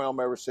overwhelm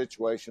every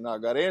situation I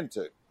got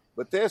into.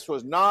 But this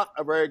was not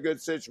a very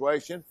good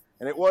situation,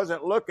 and it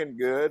wasn't looking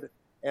good.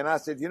 And I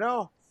said,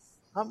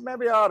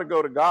 maybe I ought to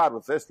go to God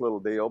with this little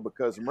deal,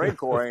 because the Marine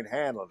Corps ain't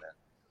handling it.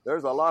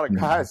 There's a lot of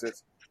guys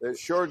that's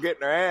sure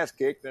getting their ass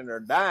kicked, and they're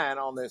dying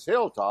on this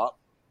hilltop,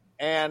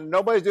 and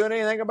nobody's doing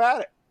anything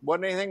about it.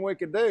 Wasn't anything we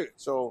could do.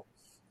 So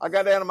I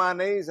got down on my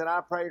knees, and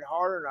I prayed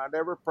harder than I'd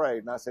ever prayed.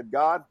 And I said,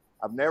 God,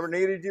 I've never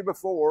needed you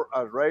before.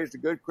 I was raised a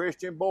good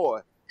Christian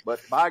boy, but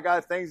by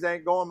God, things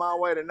ain't going my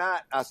way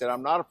tonight. I said,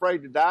 I'm not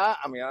afraid to die.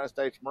 I'm a United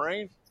States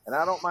Marine, and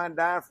I don't mind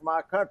dying for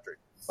my country.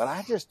 But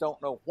I just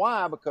don't know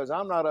why, because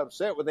I'm not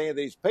upset with any of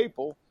these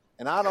people,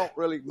 and I don't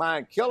really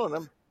mind killing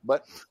them,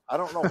 but I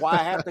don't know why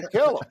I have to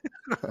kill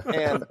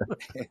them.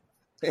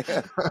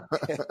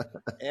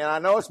 And I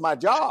know it's my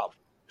job,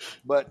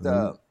 but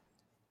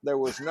there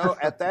was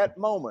at that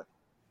moment,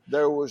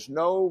 there was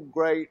no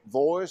great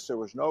voice. There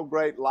was no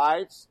great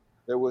lights.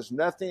 There was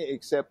nothing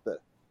except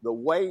the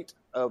weight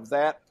of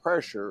that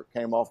pressure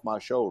came off my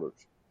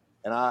shoulders.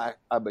 And I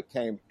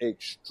became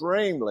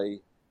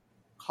extremely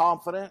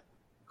confident,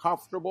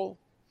 comfortable.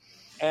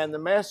 And the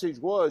message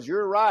was,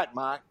 you're right,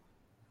 Mike.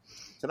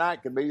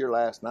 Tonight could be your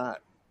last night.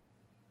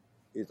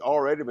 It's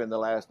already been the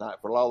last night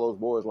for a lot of those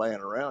boys laying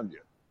around you.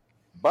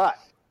 But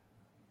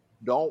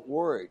don't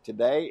worry.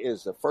 Today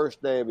is the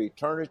first day of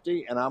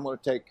eternity, and I'm going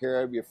to take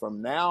care of you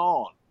from now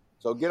on.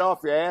 So get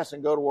off your ass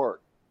and go to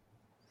work.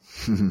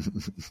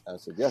 I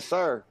said, yes,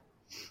 sir.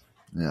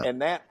 Yeah.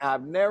 And that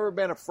I've never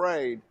been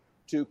afraid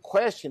to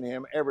question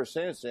him ever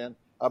since then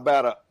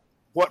about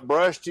what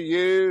brush to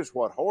use,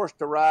 what horse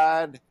to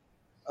ride,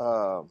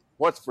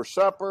 what's for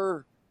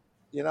supper.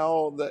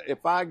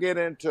 If I get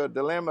into a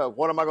dilemma of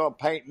what am I going to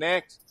paint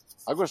next,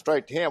 I go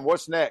straight to him.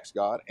 What's next,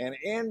 God? And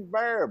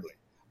invariably,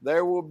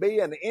 there will be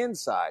an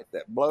insight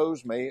that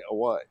blows me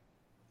away.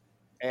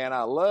 And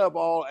I love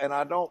and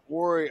I don't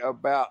worry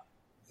about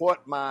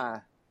what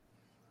my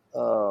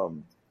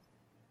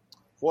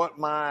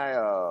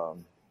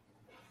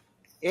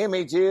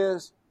image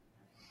is.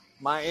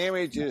 My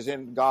image is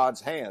in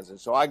God's hands,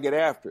 and so I get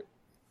after it.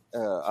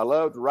 I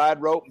love to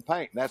ride, rope, and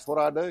paint, and that's what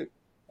I do.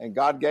 And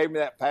God gave me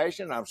that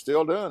passion, and I'm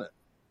still doing it.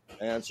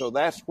 And so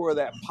that's where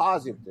that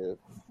positive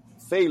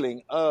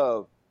feeling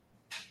of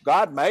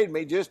God made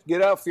me, just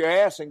get off your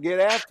ass and get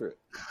after it.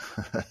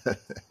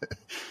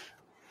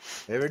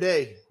 Every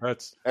day.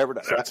 Every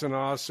day. That's an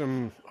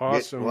awesome.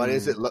 What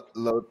is it? What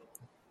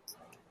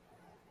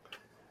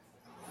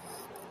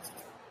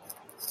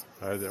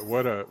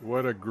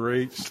a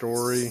great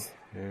story.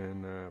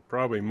 And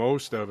probably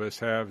most of us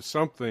have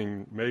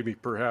something, maybe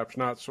perhaps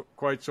not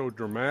quite so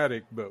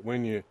dramatic, but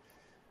when you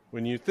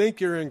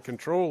think you're in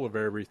control of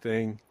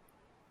everything,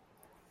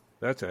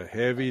 that's a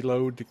heavy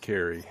load to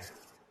carry.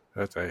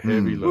 That's a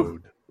heavy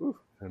load.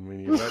 And when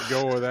you let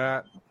go of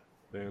that,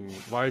 then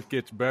life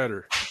gets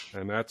better.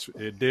 And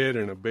it did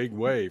in a big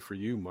way for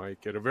you,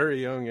 Mike, at a very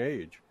young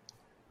age.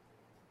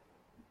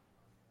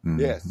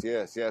 Yes.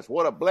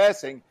 What a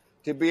blessing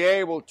to be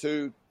able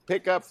to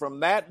pick up from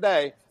that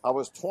day. I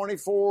was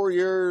 22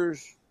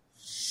 years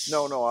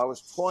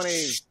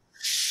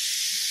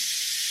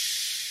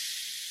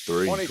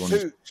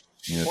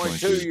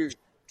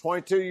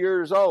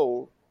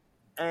old,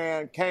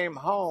 and came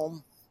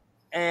home,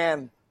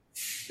 and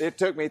it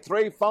took me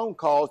 3 phone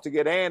calls to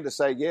get Ann to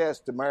say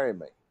yes to marry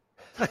me.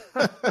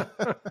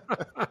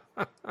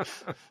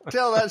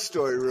 Tell that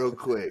story real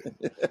quick.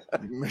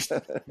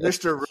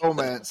 Mr.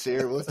 Romance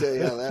here. We'll tell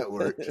you how that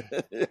worked.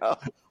 Yeah.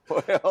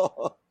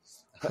 Well,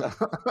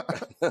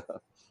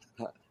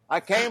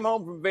 I came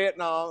home from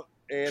Vietnam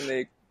in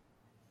the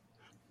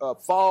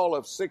fall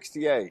of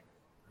 '68,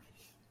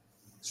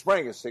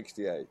 spring of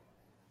 '68,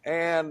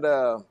 and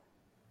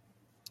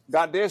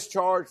got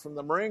discharged from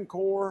the Marine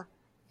Corps,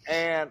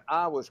 and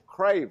I was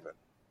craving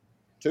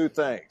 2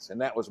 things,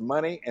 and that was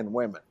money and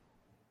women,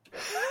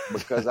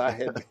 because I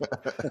had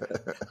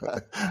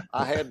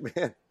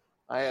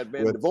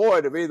been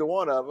devoid of either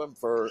one of them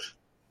for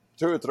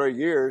 2 or 3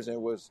 years,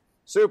 and was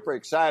super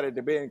excited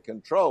to be in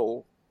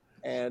control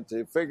and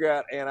to figure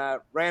out. And I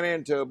ran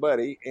into a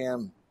buddy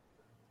and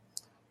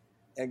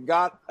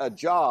got a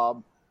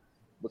job,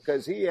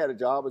 because he had a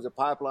job as a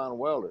pipeline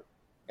welder,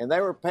 and they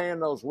were paying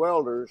those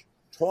welders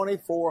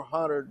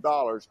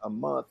 $2,400 a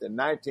month in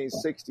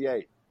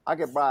 1968. I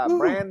could buy a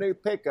brand new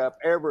pickup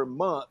every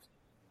month.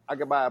 And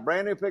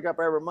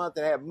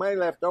have money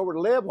left over to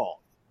live on.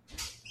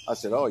 I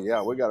said, oh,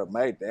 yeah, we got it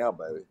made now,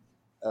 baby.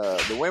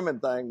 The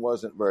women thing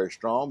wasn't very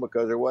strong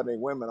because there wasn't any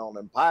women on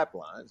them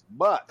pipelines.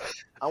 But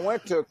I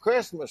went to a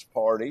Christmas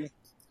party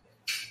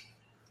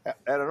at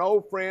an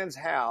old friend's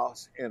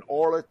house in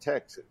Orla,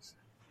 Texas.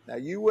 Now,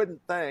 you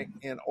wouldn't think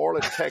in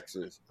Orla,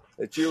 Texas,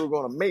 that you were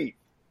going to meet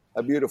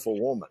a beautiful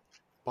woman.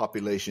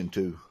 Population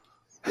 2.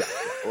 Yeah,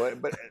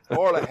 but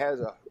Orla has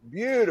a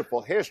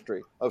beautiful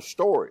history of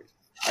stories.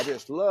 I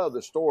just love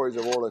the stories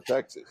of Orla,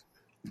 Texas.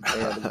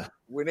 And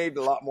we need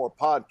a lot more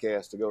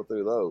podcasts to go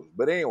through those.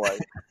 But anyway,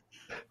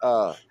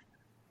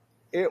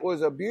 it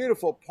was a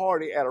beautiful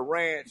party at a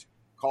ranch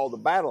called the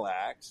Battle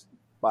Axe.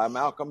 by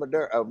Malcolm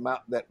Madera,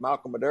 that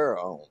Malcolm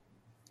Madera owned,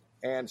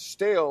 and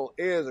still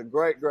is a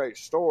great, great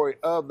story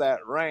of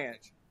that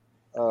ranch.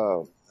 I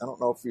don't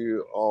know if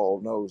you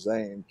all know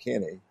Zane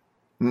Kinney.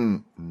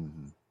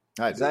 Mm-hmm.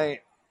 I do.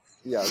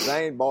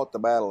 Zane bought the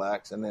battle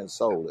axe and then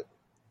sold it.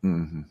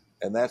 Mm-hmm.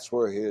 And that's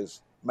where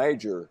his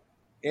major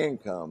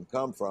income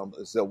come from,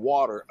 is the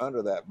water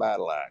under that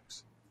battle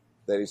axe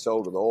that he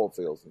sold to the oil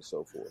fields and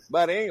so forth.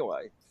 But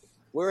anyway,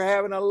 we're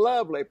having a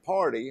lovely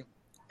party,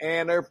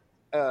 and they're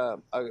a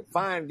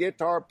fine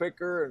guitar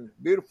picker and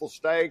beautiful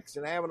steaks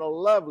and having a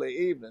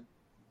lovely evening.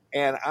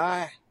 And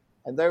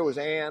there was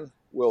Ann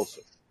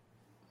Wilson,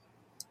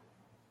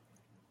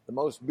 the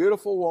most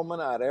beautiful woman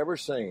I'd ever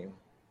seen.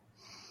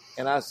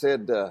 And I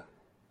said,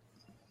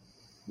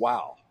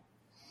 wow,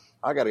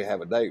 I got to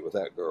have a date with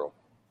that girl.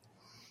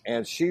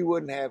 And she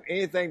wouldn't have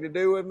anything to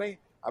do with me.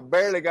 I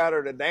barely got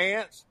her to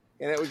dance,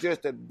 and it was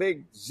just a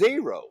big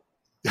zero.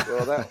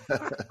 Well,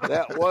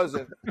 that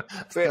wasn't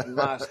fitting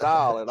my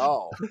style at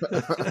all.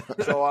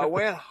 So I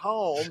went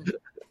home,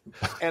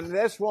 and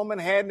this woman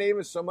hadn't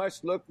even so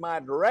much looked my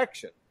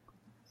direction.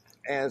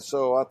 And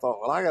so I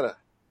thought, well, I got to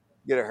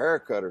get a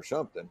haircut or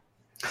something.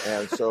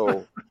 And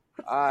so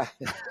I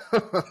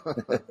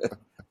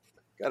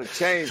got to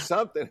change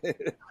something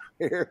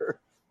here.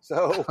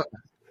 So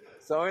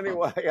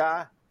anyway,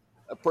 I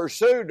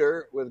pursued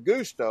her with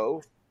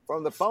gusto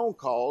from the phone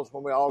calls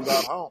when we all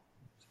got home.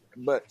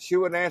 But she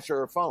wouldn't answer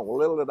her phone. Well,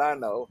 little did I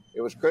know,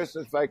 it was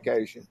Christmas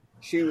vacation.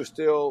 She was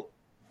still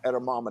at her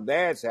mom and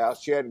dad's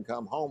house. She hadn't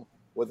come home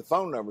with the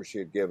phone number she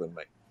had given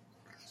me.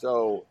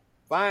 So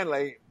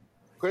finally,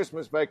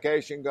 Christmas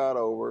vacation got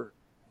over,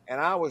 and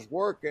I was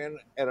working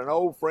at an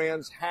old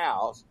friend's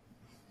house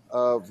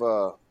of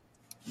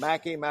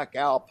Mackie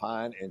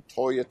McAlpine in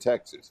Toyah,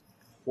 Texas.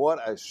 What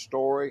a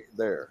story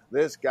there.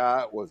 This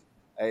guy was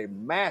a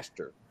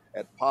master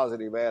at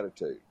positive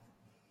attitude.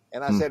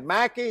 And I said,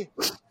 Mackie,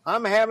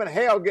 I'm having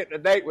hell getting a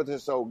date with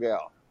this old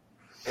gal.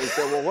 He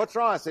said, well, what's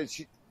wrong? I said,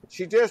 she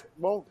just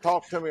won't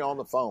talk to me on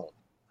the phone.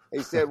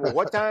 He said, well,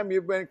 what time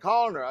you been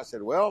calling her? I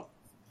said, well,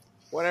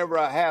 whenever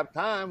I have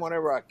time,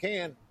 whenever I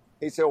can.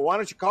 He said, well, why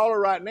don't you call her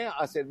right now?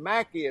 I said,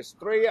 Mackie, it's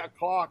 3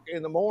 o'clock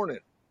in the morning.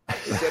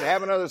 He said,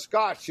 have another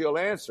scotch, she'll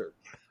answer.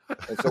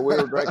 And so we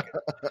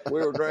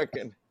were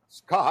drinking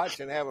scotch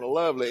and having a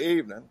lovely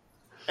evening.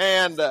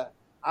 And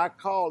I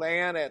called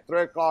Ann at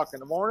 3 o'clock in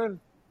the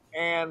morning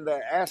and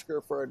asked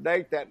her for a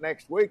date that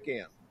next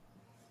weekend.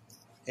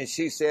 And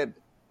she said,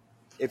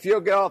 if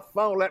you'll get off the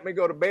phone, let me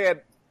go to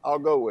bed, I'll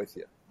go with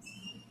you.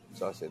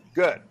 So I said,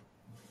 good.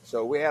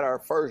 So we had our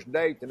first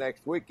date the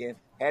next weekend,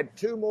 had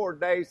 2 more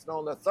dates, and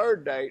on the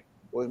third date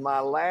was my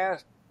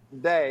last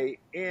day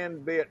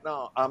in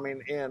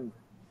in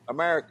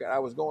America. I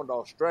was going to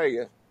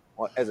Australia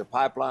as a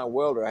pipeline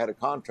welder. I had a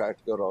contract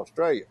to go to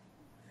Australia.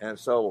 And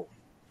so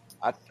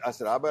I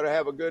said, I better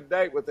have a good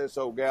date with this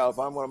old gal if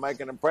I'm going to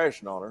make an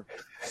impression on her.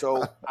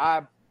 So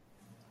I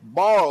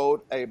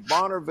borrowed a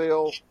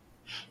Bonneville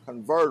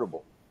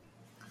convertible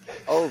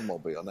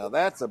Oldsmobile. Now,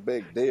 that's a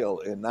big deal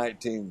in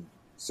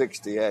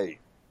 1968.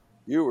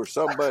 You were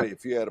somebody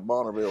if you had a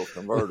Bonneville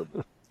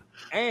convertible.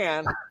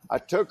 And I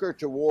took her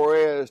to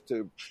Juarez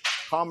to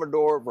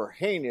Commodore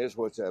Virginia's,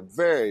 which is a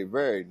very,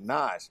 very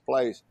nice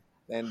place.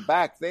 And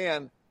back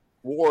then,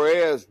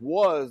 Juarez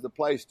was the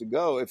place to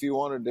go if you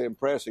wanted to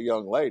impress a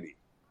young lady.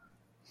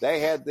 They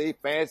had the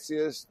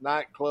fanciest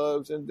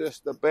nightclubs and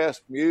just the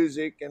best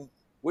music, and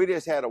we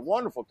just had a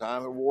wonderful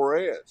time at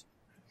Juarez.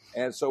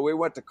 And so we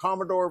went to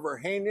Commodore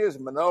Virginia's.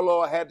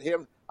 Manolo, I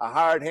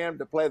hired him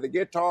to play the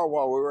guitar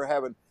while we were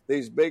having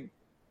these big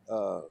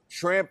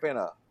shrimp in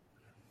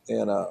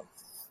a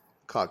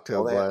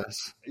cocktail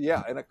glass.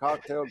 Yeah, in a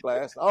cocktail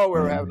glass. Oh, we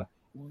were having the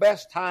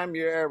best time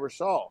you ever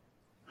saw.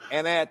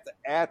 And at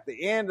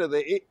the end of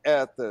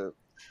the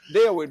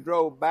deal, we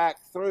drove back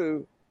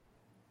through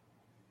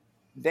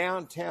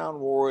downtown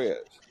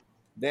Juarez,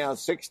 down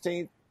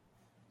 16th.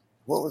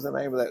 What was the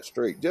name of that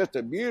street? Just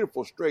a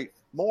beautiful street,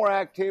 more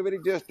activity,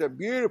 just a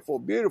beautiful,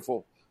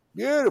 beautiful,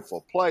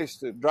 beautiful place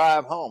to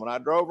drive home. And I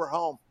drove her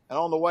home, and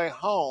on the way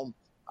home,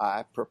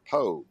 I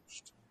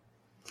proposed.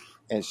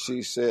 And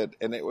she said,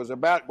 and it was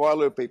about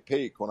Guadalupe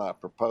Peak when I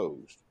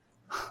proposed.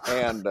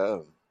 And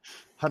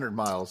 100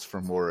 miles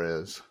from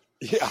Juarez.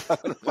 Yeah,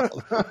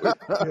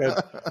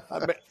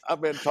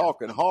 I've been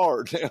talking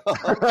hard.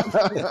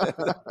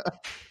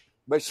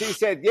 But she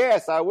said,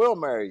 yes, I will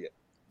marry you.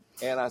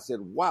 And I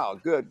said, wow,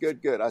 good.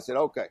 I said,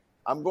 okay,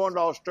 I'm going to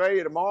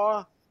Australia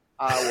tomorrow.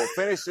 I will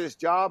finish this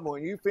job.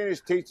 When you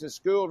finish teaching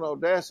school in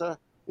Odessa,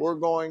 we're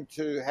going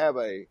to have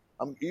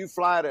you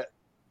fly to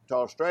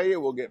Australia.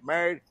 We'll get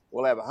married.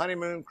 We'll have a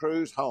honeymoon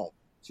cruise home.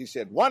 She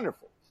said,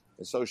 wonderful.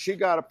 And so she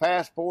got a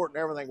passport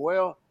and everything.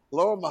 Well,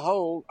 lo and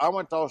behold, I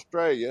went to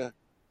Australia.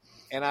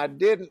 And I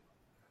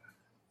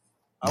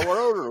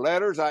wrote her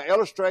letters. I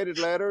illustrated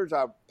letters.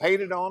 I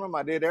painted on them.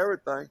 I did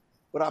everything.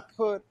 But I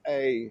put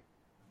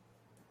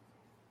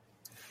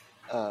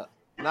not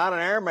an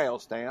airmail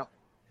stamp,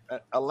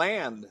 a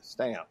land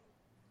stamp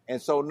And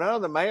so none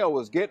of the mail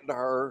was getting to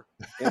her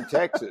in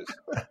Texas.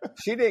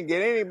 She didn't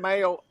get any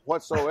mail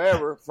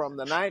whatsoever from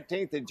the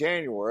 19th of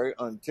January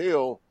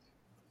until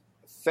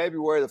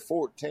February the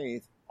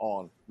 14th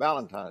on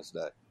Valentine's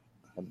Day.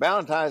 On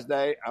Valentine's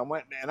Day, I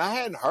went, and I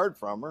hadn't heard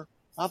from her.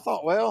 I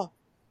thought, well,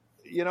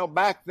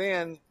 back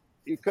then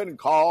you couldn't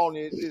call,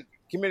 and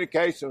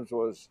communications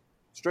was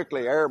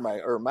strictly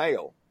airmail or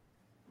mail.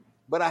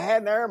 But I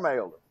hadn't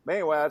airmailed her. But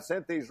anyway, I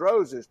sent these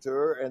roses to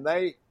her, and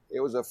it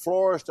was a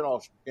florist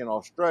in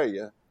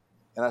Australia,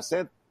 and I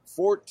sent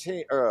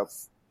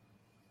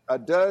a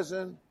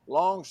dozen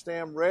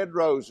long-stem red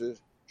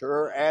roses to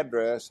her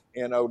address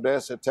in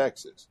Odessa,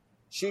 Texas.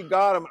 She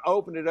got them,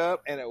 opened it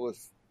up, and it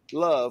was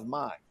Love,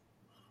 Mike.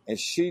 And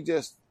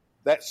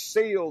that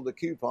sealed the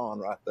coupon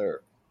right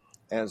there.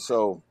 And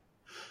so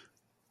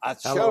I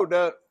showed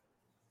up.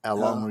 How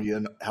long were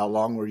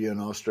you in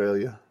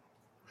Australia?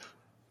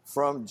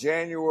 From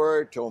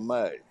January till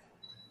May.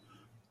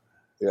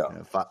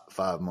 Yeah.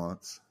 5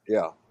 months.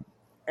 Yeah.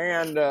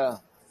 And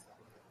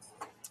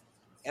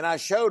I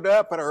showed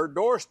up at her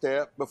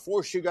doorstep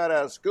before she got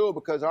out of school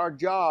because our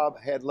job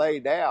had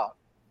laid out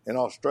in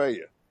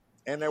Australia.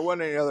 And there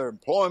wasn't any other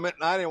employment,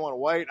 and I didn't want to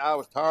wait. I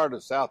was tired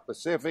of South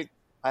Pacific.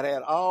 I'd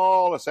had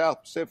all the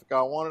South Pacific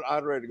I wanted. I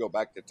was ready to go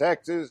back to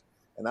Texas,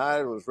 and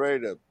I was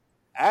ready to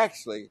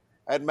actually,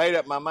 I'd made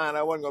up my mind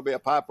I wasn't going to be a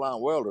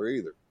pipeline welder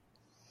either.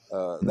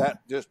 That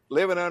just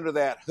living under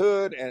that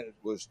hood, and it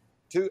was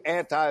too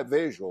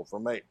anti-visual for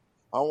me.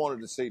 I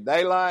wanted to see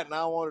daylight, and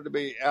I wanted to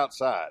be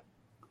outside.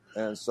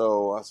 And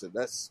so I said,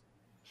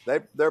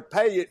 they're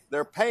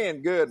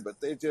paying good, but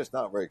they're just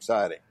not very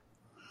exciting.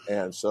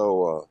 And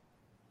so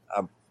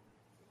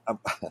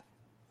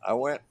I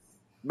went,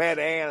 met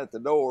Ann at the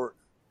door,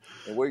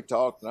 and we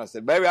talked, and I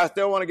said, baby, I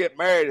still want to get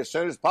married as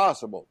soon as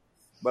possible.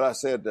 But I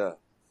said,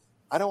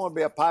 I don't want to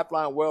be a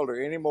pipeline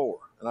welder anymore.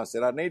 And I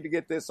said, I need to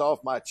get this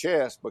off my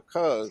chest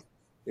because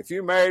if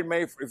you're going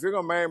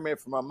to marry me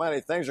for my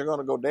money, things are going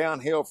to go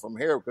downhill from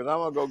here because I'm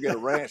going to go get a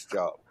ranch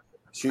job.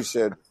 She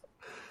said,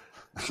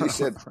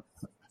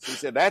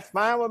 that's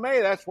fine with me.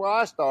 That's where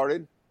I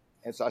started.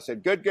 And so I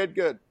said,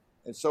 good.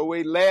 And so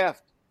we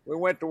left. We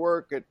went to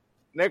work at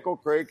Nickel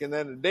Creek and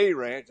then the D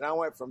Ranch. And I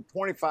went from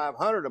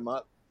 $2,500 a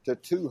month to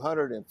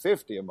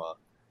 $250 a month.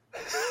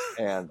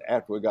 And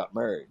after we got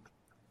married.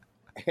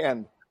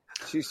 And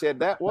she said,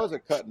 that was a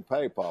cut and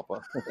pay,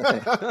 Papa.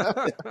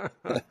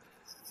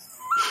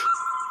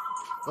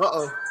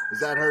 Uh-oh. Is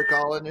that her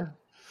calling you?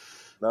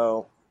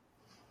 No.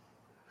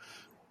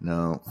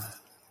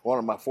 One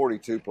of my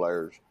 42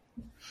 players.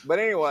 But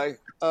anyway,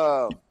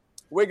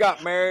 we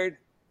got married,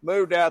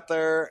 moved out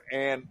there,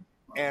 and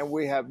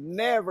we have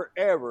never,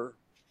 ever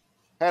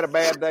had a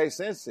bad day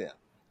since then.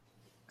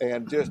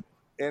 And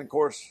of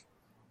course,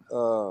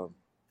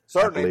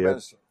 certainly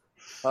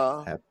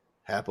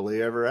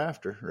happily ever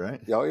after,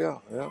 right? Oh, yeah.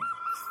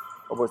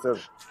 Almost said,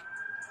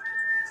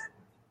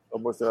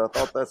 I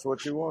thought that's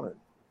what you wanted.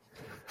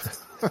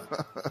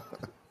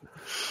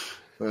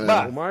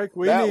 Well, Mike,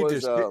 we need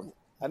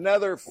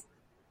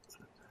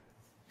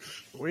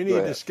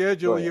to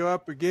schedule you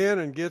up again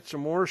and get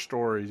some more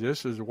stories.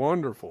 This is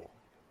wonderful.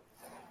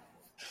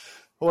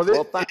 Well,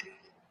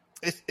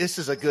 this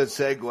is a good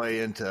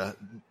segue into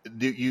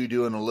you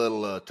doing a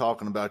little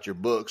talking about your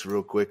books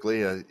real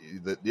quickly,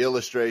 the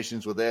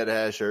illustrations with Ed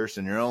Ashurst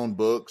and your own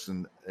books.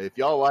 And if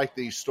y'all like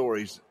these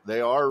stories,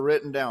 they are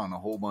written down, a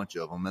whole bunch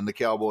of them, in the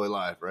Cowboy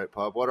Life, right,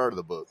 Pop? What are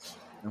the books,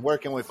 and where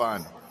can we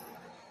find them?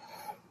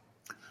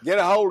 Get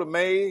a hold of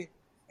me,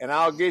 and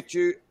I'll get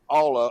you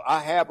all of. I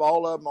have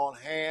all of them on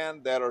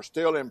hand that are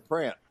still in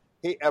print.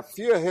 A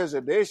few of his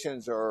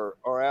editions are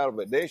out of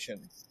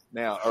edition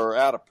now, or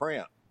out of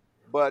print.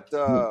 But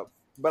I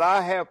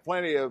have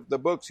plenty of the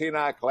books he and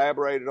I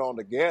collaborated on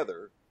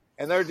together,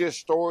 and they're just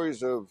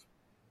stories of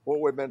what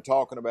we've been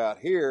talking about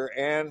here.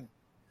 And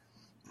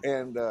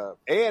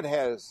Ed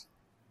has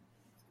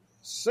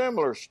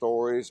similar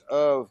stories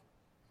of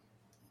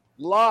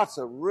lots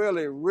of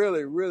really,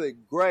 really, really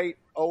great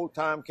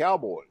old-time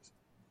cowboys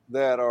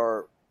that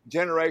are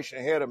generation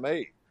ahead of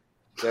me.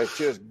 That's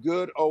just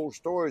good old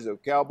stories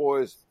of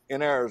cowboys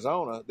in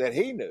Arizona that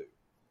he knew.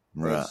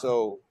 Right. And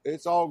so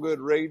it's all good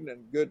reading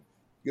and good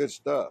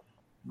stuff.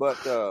 But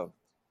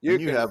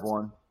you have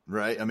one,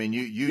 right? I mean,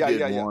 you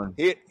did one.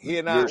 He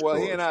and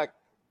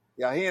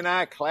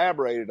I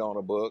collaborated on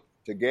a book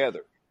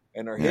together,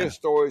 and they're his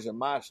stories and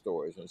my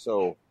stories. And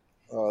so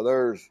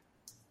there's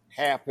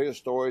half his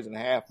stories and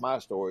half my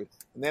stories,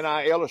 and then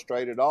I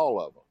illustrated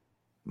all of them.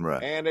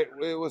 Right. And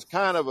it was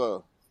kind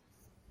of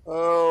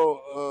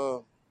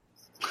so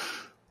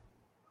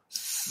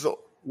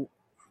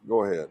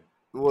go ahead.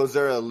 Was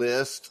there a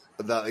list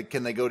that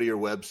can they go to your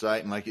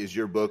website and is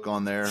your book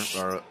on there,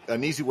 or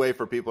an easy way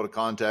for people to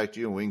contact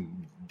you? And we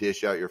can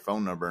dish out your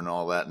phone number and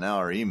all that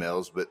now, or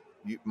emails, but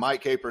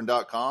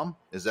MikeCapron.com,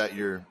 is that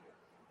or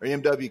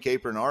MW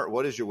Capron Art?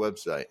 What is your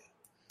website?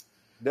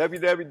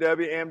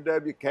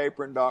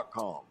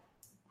 www.mwcapron.com.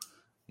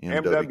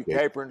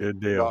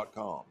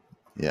 mwcapron.com.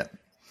 Yeah.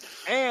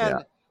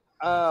 And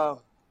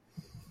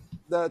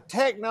the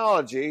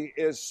technology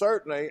is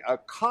certainly a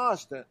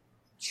constant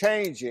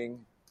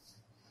changing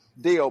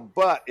deal.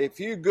 But if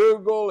you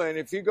Google and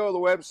if you go to the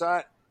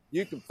website,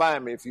 you can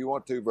find me if you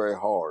want to very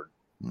hard.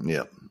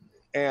 Yep.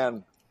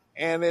 And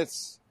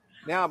it's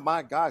now,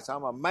 my gosh,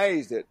 I'm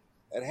amazed at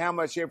how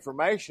much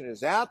information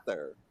is out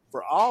there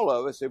for all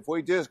of us if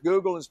we just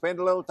Google and spend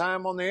a little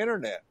time on the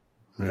internet.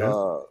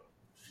 Yeah.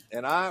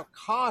 And I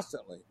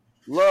constantly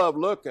love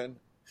looking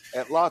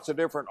at lots of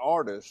different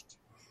artists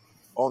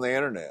on the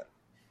internet.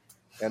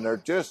 And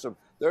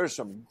there's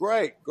some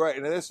great,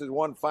 and this is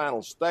one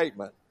final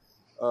statement.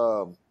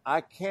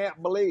 I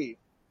can't believe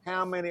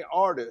how many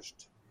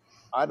artists,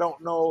 I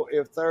don't know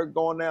if they're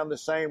going down the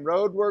same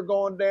road we're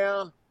going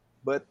down,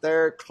 but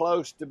they're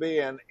close to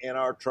being on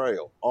our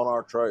trail.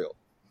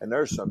 And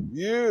there's some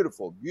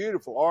beautiful,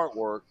 beautiful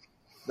artwork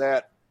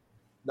that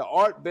the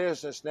art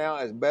business now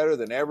is better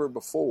than ever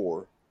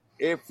before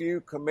if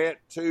you commit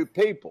to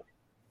people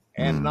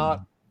and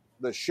not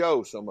the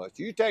show so much.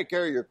 You take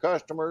care of your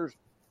customers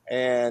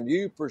and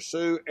you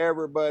pursue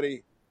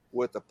everybody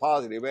with a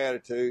positive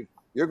attitude,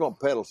 you're going to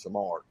peddle some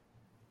art.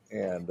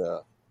 And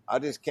I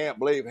just can't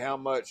believe how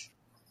much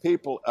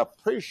people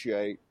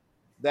appreciate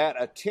that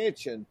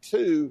attention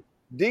to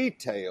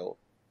detail,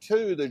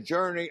 to the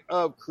journey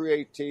of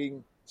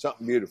creating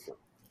something beautiful.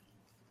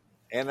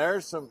 And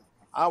here's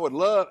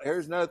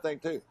another thing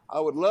too.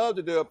 I would love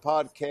to do a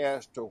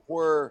podcast to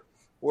where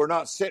we're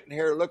not sitting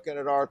here looking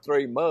at our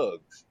 3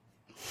 mugs.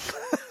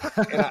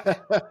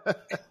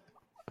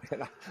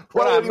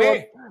 What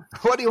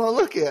do you want to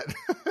look at?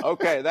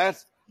 Okay,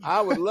 I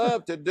would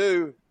love to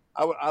do.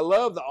 I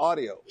love the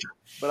audio,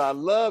 but I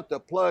love to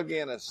plug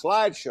in a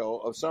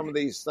slideshow of some of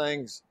these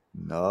things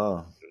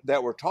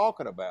that we're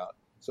talking about,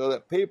 so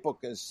that people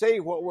can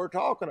see what we're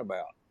talking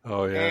about.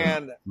 Oh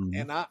yeah.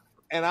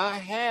 And I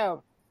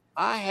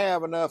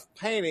have enough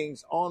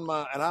paintings on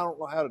and I don't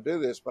know how to do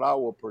this, but I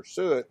will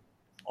pursue it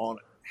on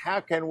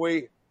how can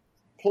we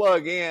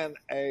plug in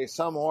a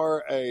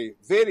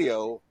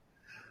video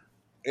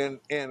in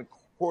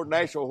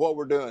coordination with what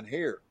we're doing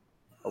here,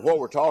 of what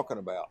we're talking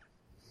about,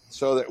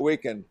 so that we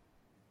can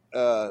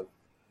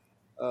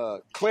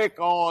click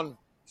on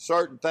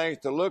certain things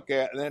to look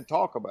at and then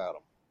talk about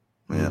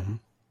them. Yeah.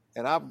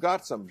 And I've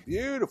got some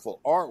beautiful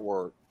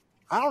artwork.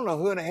 I don't know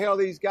who in the hell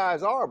these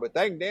guys are, but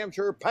they can damn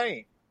sure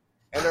paint.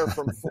 And they're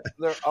from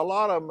a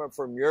lot of them are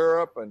from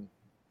Europe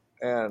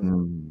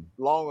and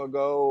long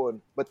ago,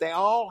 but they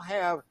all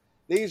have.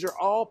 These are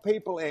all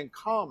people in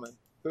common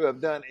who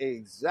have done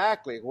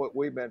exactly what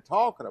we've been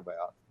talking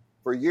about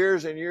for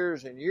years and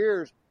years and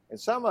years. And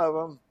some of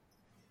them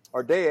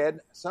are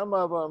dead. Some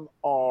of them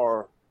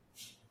are.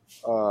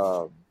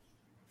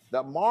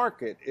 The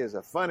market is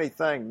a funny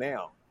thing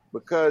now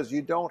because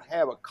you don't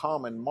have a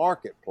common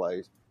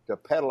marketplace to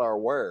peddle our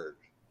wares.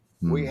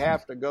 We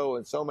have to go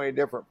in so many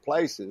different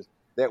places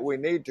that we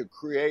need to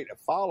create a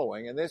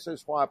following. And this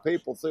is why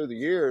people through the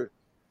years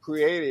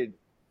created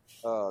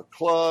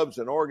clubs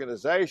and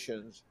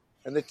organizations.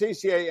 And the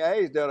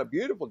TCAA has done a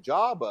beautiful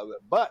job of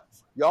it. But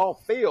y'all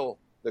feel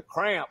the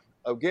cramp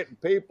of getting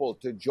people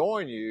to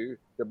join you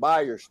to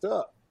buy your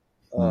stuff.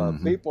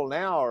 People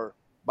now are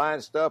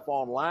buying stuff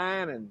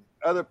online and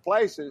other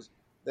places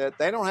that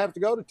they don't have to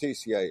go to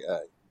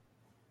TCAA.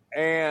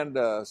 And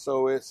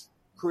so it's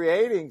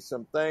creating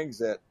some things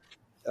that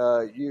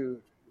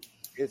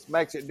it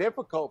makes it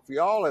difficult for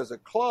y'all as a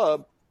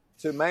club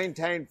to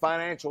maintain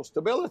financial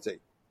stability.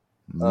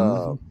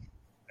 And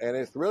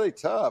it's really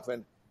tough.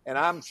 And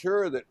I'm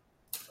sure that,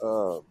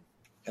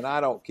 and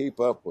I don't keep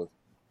up with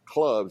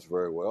clubs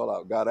very well.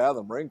 I got out of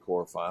the Marine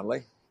Corps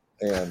finally.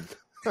 And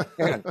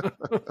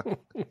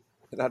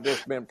I've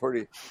just been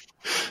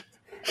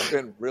I've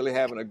been really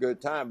having a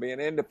good time being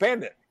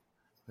independent.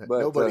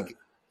 But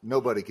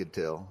nobody could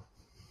tell.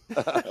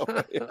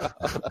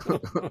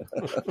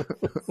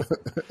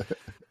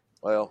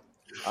 Well,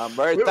 I'm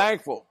very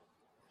thankful.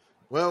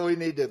 Well, we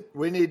need to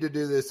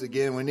do this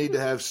again. We need to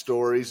have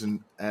stories,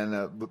 and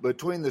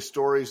between the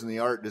stories and the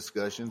art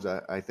discussions,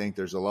 I think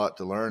there's a lot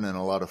to learn and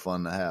a lot of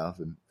fun to have.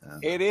 And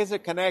it is a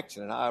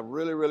connection, and I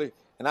really,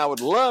 and I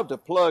would love to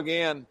plug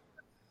in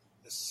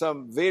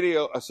some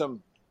video.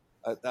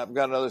 I've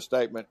got another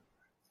statement.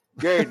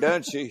 Gary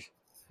Dunshee,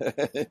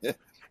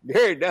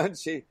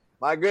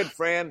 my good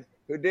friend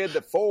who did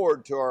the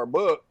foreword to our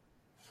book,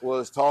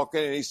 was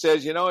talking, and he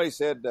says,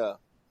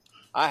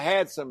 I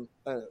had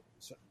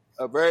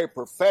a very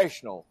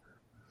professional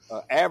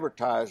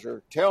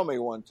advertiser tell me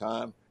one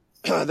time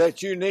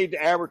that you need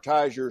to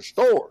advertise your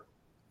store.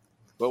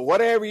 But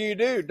whatever you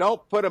do,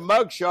 don't put a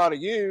mugshot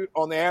of you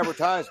on the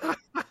advertisement.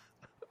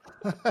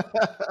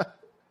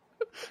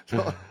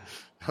 Don't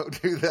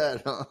do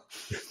that, huh?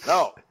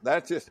 No,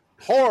 that's just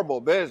horrible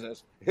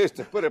business, is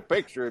to put a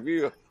picture of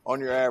you on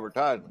your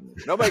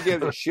advertisement. Nobody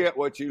gives a shit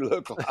what you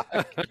look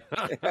like.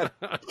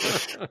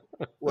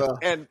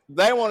 And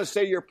they want to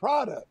see your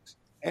products.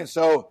 And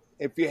so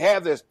if you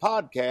have this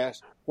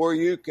podcast where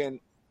you can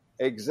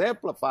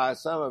exemplify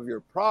some of your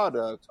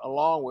products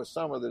along with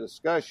some of the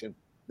discussion,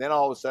 then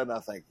all of a sudden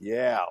I think,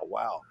 yeah,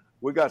 wow,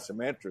 we got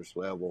some interest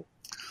level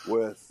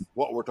with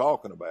what we're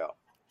talking about.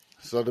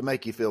 So to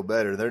make you feel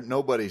better,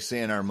 nobody's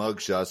seeing our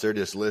mugshots. They're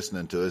just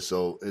listening to us.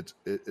 So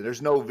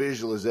there's no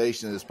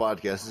visualization of this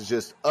podcast. It's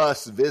just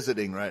us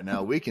visiting right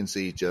now. We can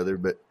see each other,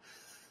 but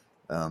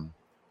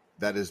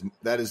that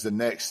is the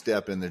next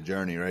step in the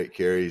journey, right,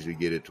 Cary? As we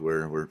get it to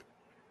where we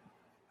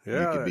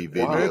can be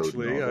videoed.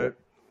 Eventually,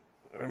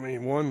 I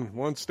mean,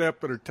 one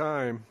step at a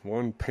time,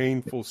 one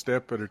painful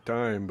step at a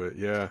time. But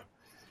yeah,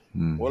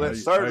 well,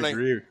 it's certainly I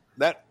agree.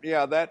 that.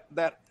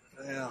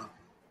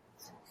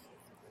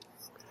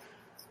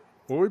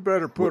 Well, we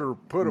better put a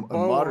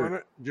bow on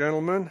it,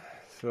 gentlemen.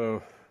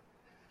 So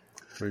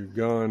we've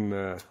gone.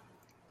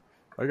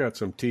 I got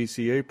some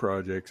TCA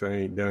projects I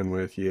ain't done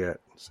with yet,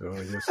 so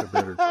I guess I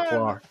better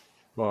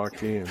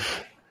clock in.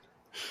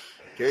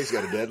 Cary's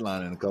got a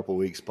deadline in a couple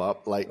weeks,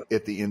 Pop, like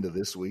at the end of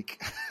this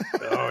week.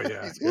 Oh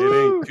yeah, it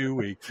ain't 2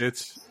 weeks.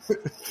 It's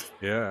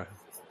Monday.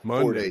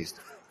 4 days.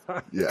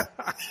 Yeah.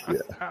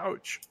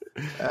 Ouch.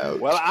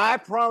 Well, I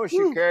promise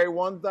you, Cary,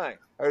 one thing.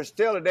 There's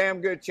still a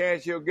damn good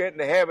chance you'll get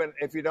into heaven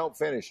if you don't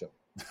finish them.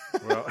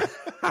 Well,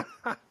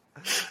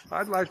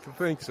 I'd like to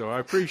think so. I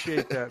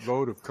appreciate that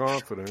vote of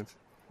confidence.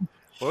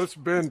 Well, it's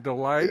been a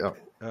delight.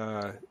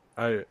 Yeah.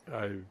 I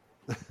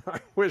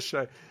wish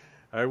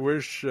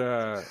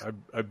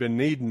I've been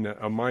needing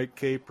a Mike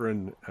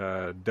Capron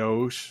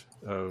dose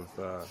of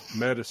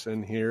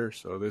medicine here.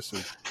 So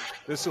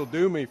this will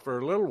do me for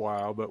a little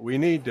while, but we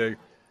need to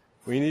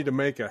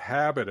make a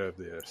habit of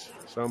this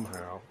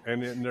somehow.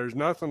 And there's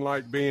nothing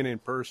like being in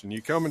person.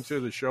 You coming to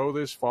the show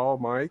this fall,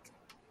 Mike?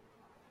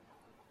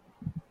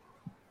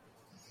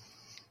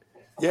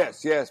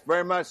 Yes,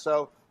 very much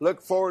so.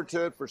 Look forward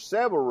to it for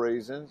several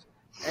reasons.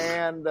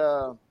 And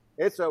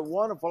it's a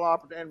wonderful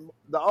opportunity. And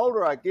the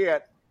older I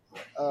get,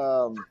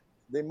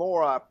 the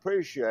more I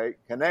appreciate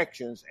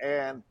connections.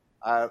 And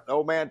an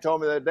old man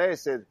told me the other day, he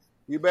said,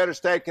 you better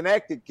stay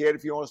connected, kid,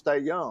 if you want to stay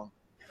young.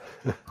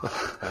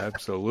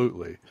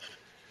 Absolutely.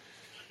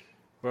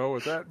 Well,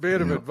 with that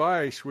bit of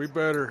advice, we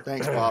better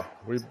thanks, Pop.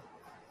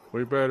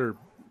 We better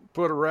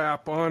put a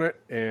wrap on it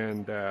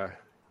and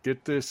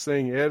get this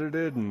thing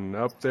edited and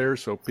up there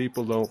so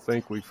people don't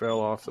think we fell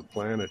off the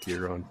planet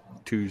here on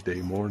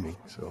Tuesday morning.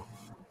 So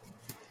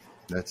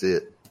that's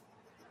it.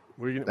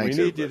 We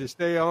need you to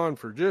stay on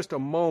for just a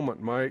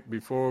moment, Mike,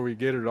 before we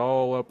get it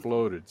all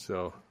uploaded.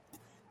 So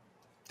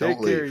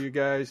take care, you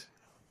guys.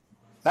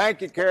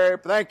 Thank you, Cary.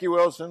 Thank you,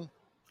 Wilson.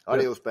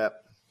 Adios, Pap.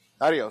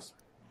 Adios.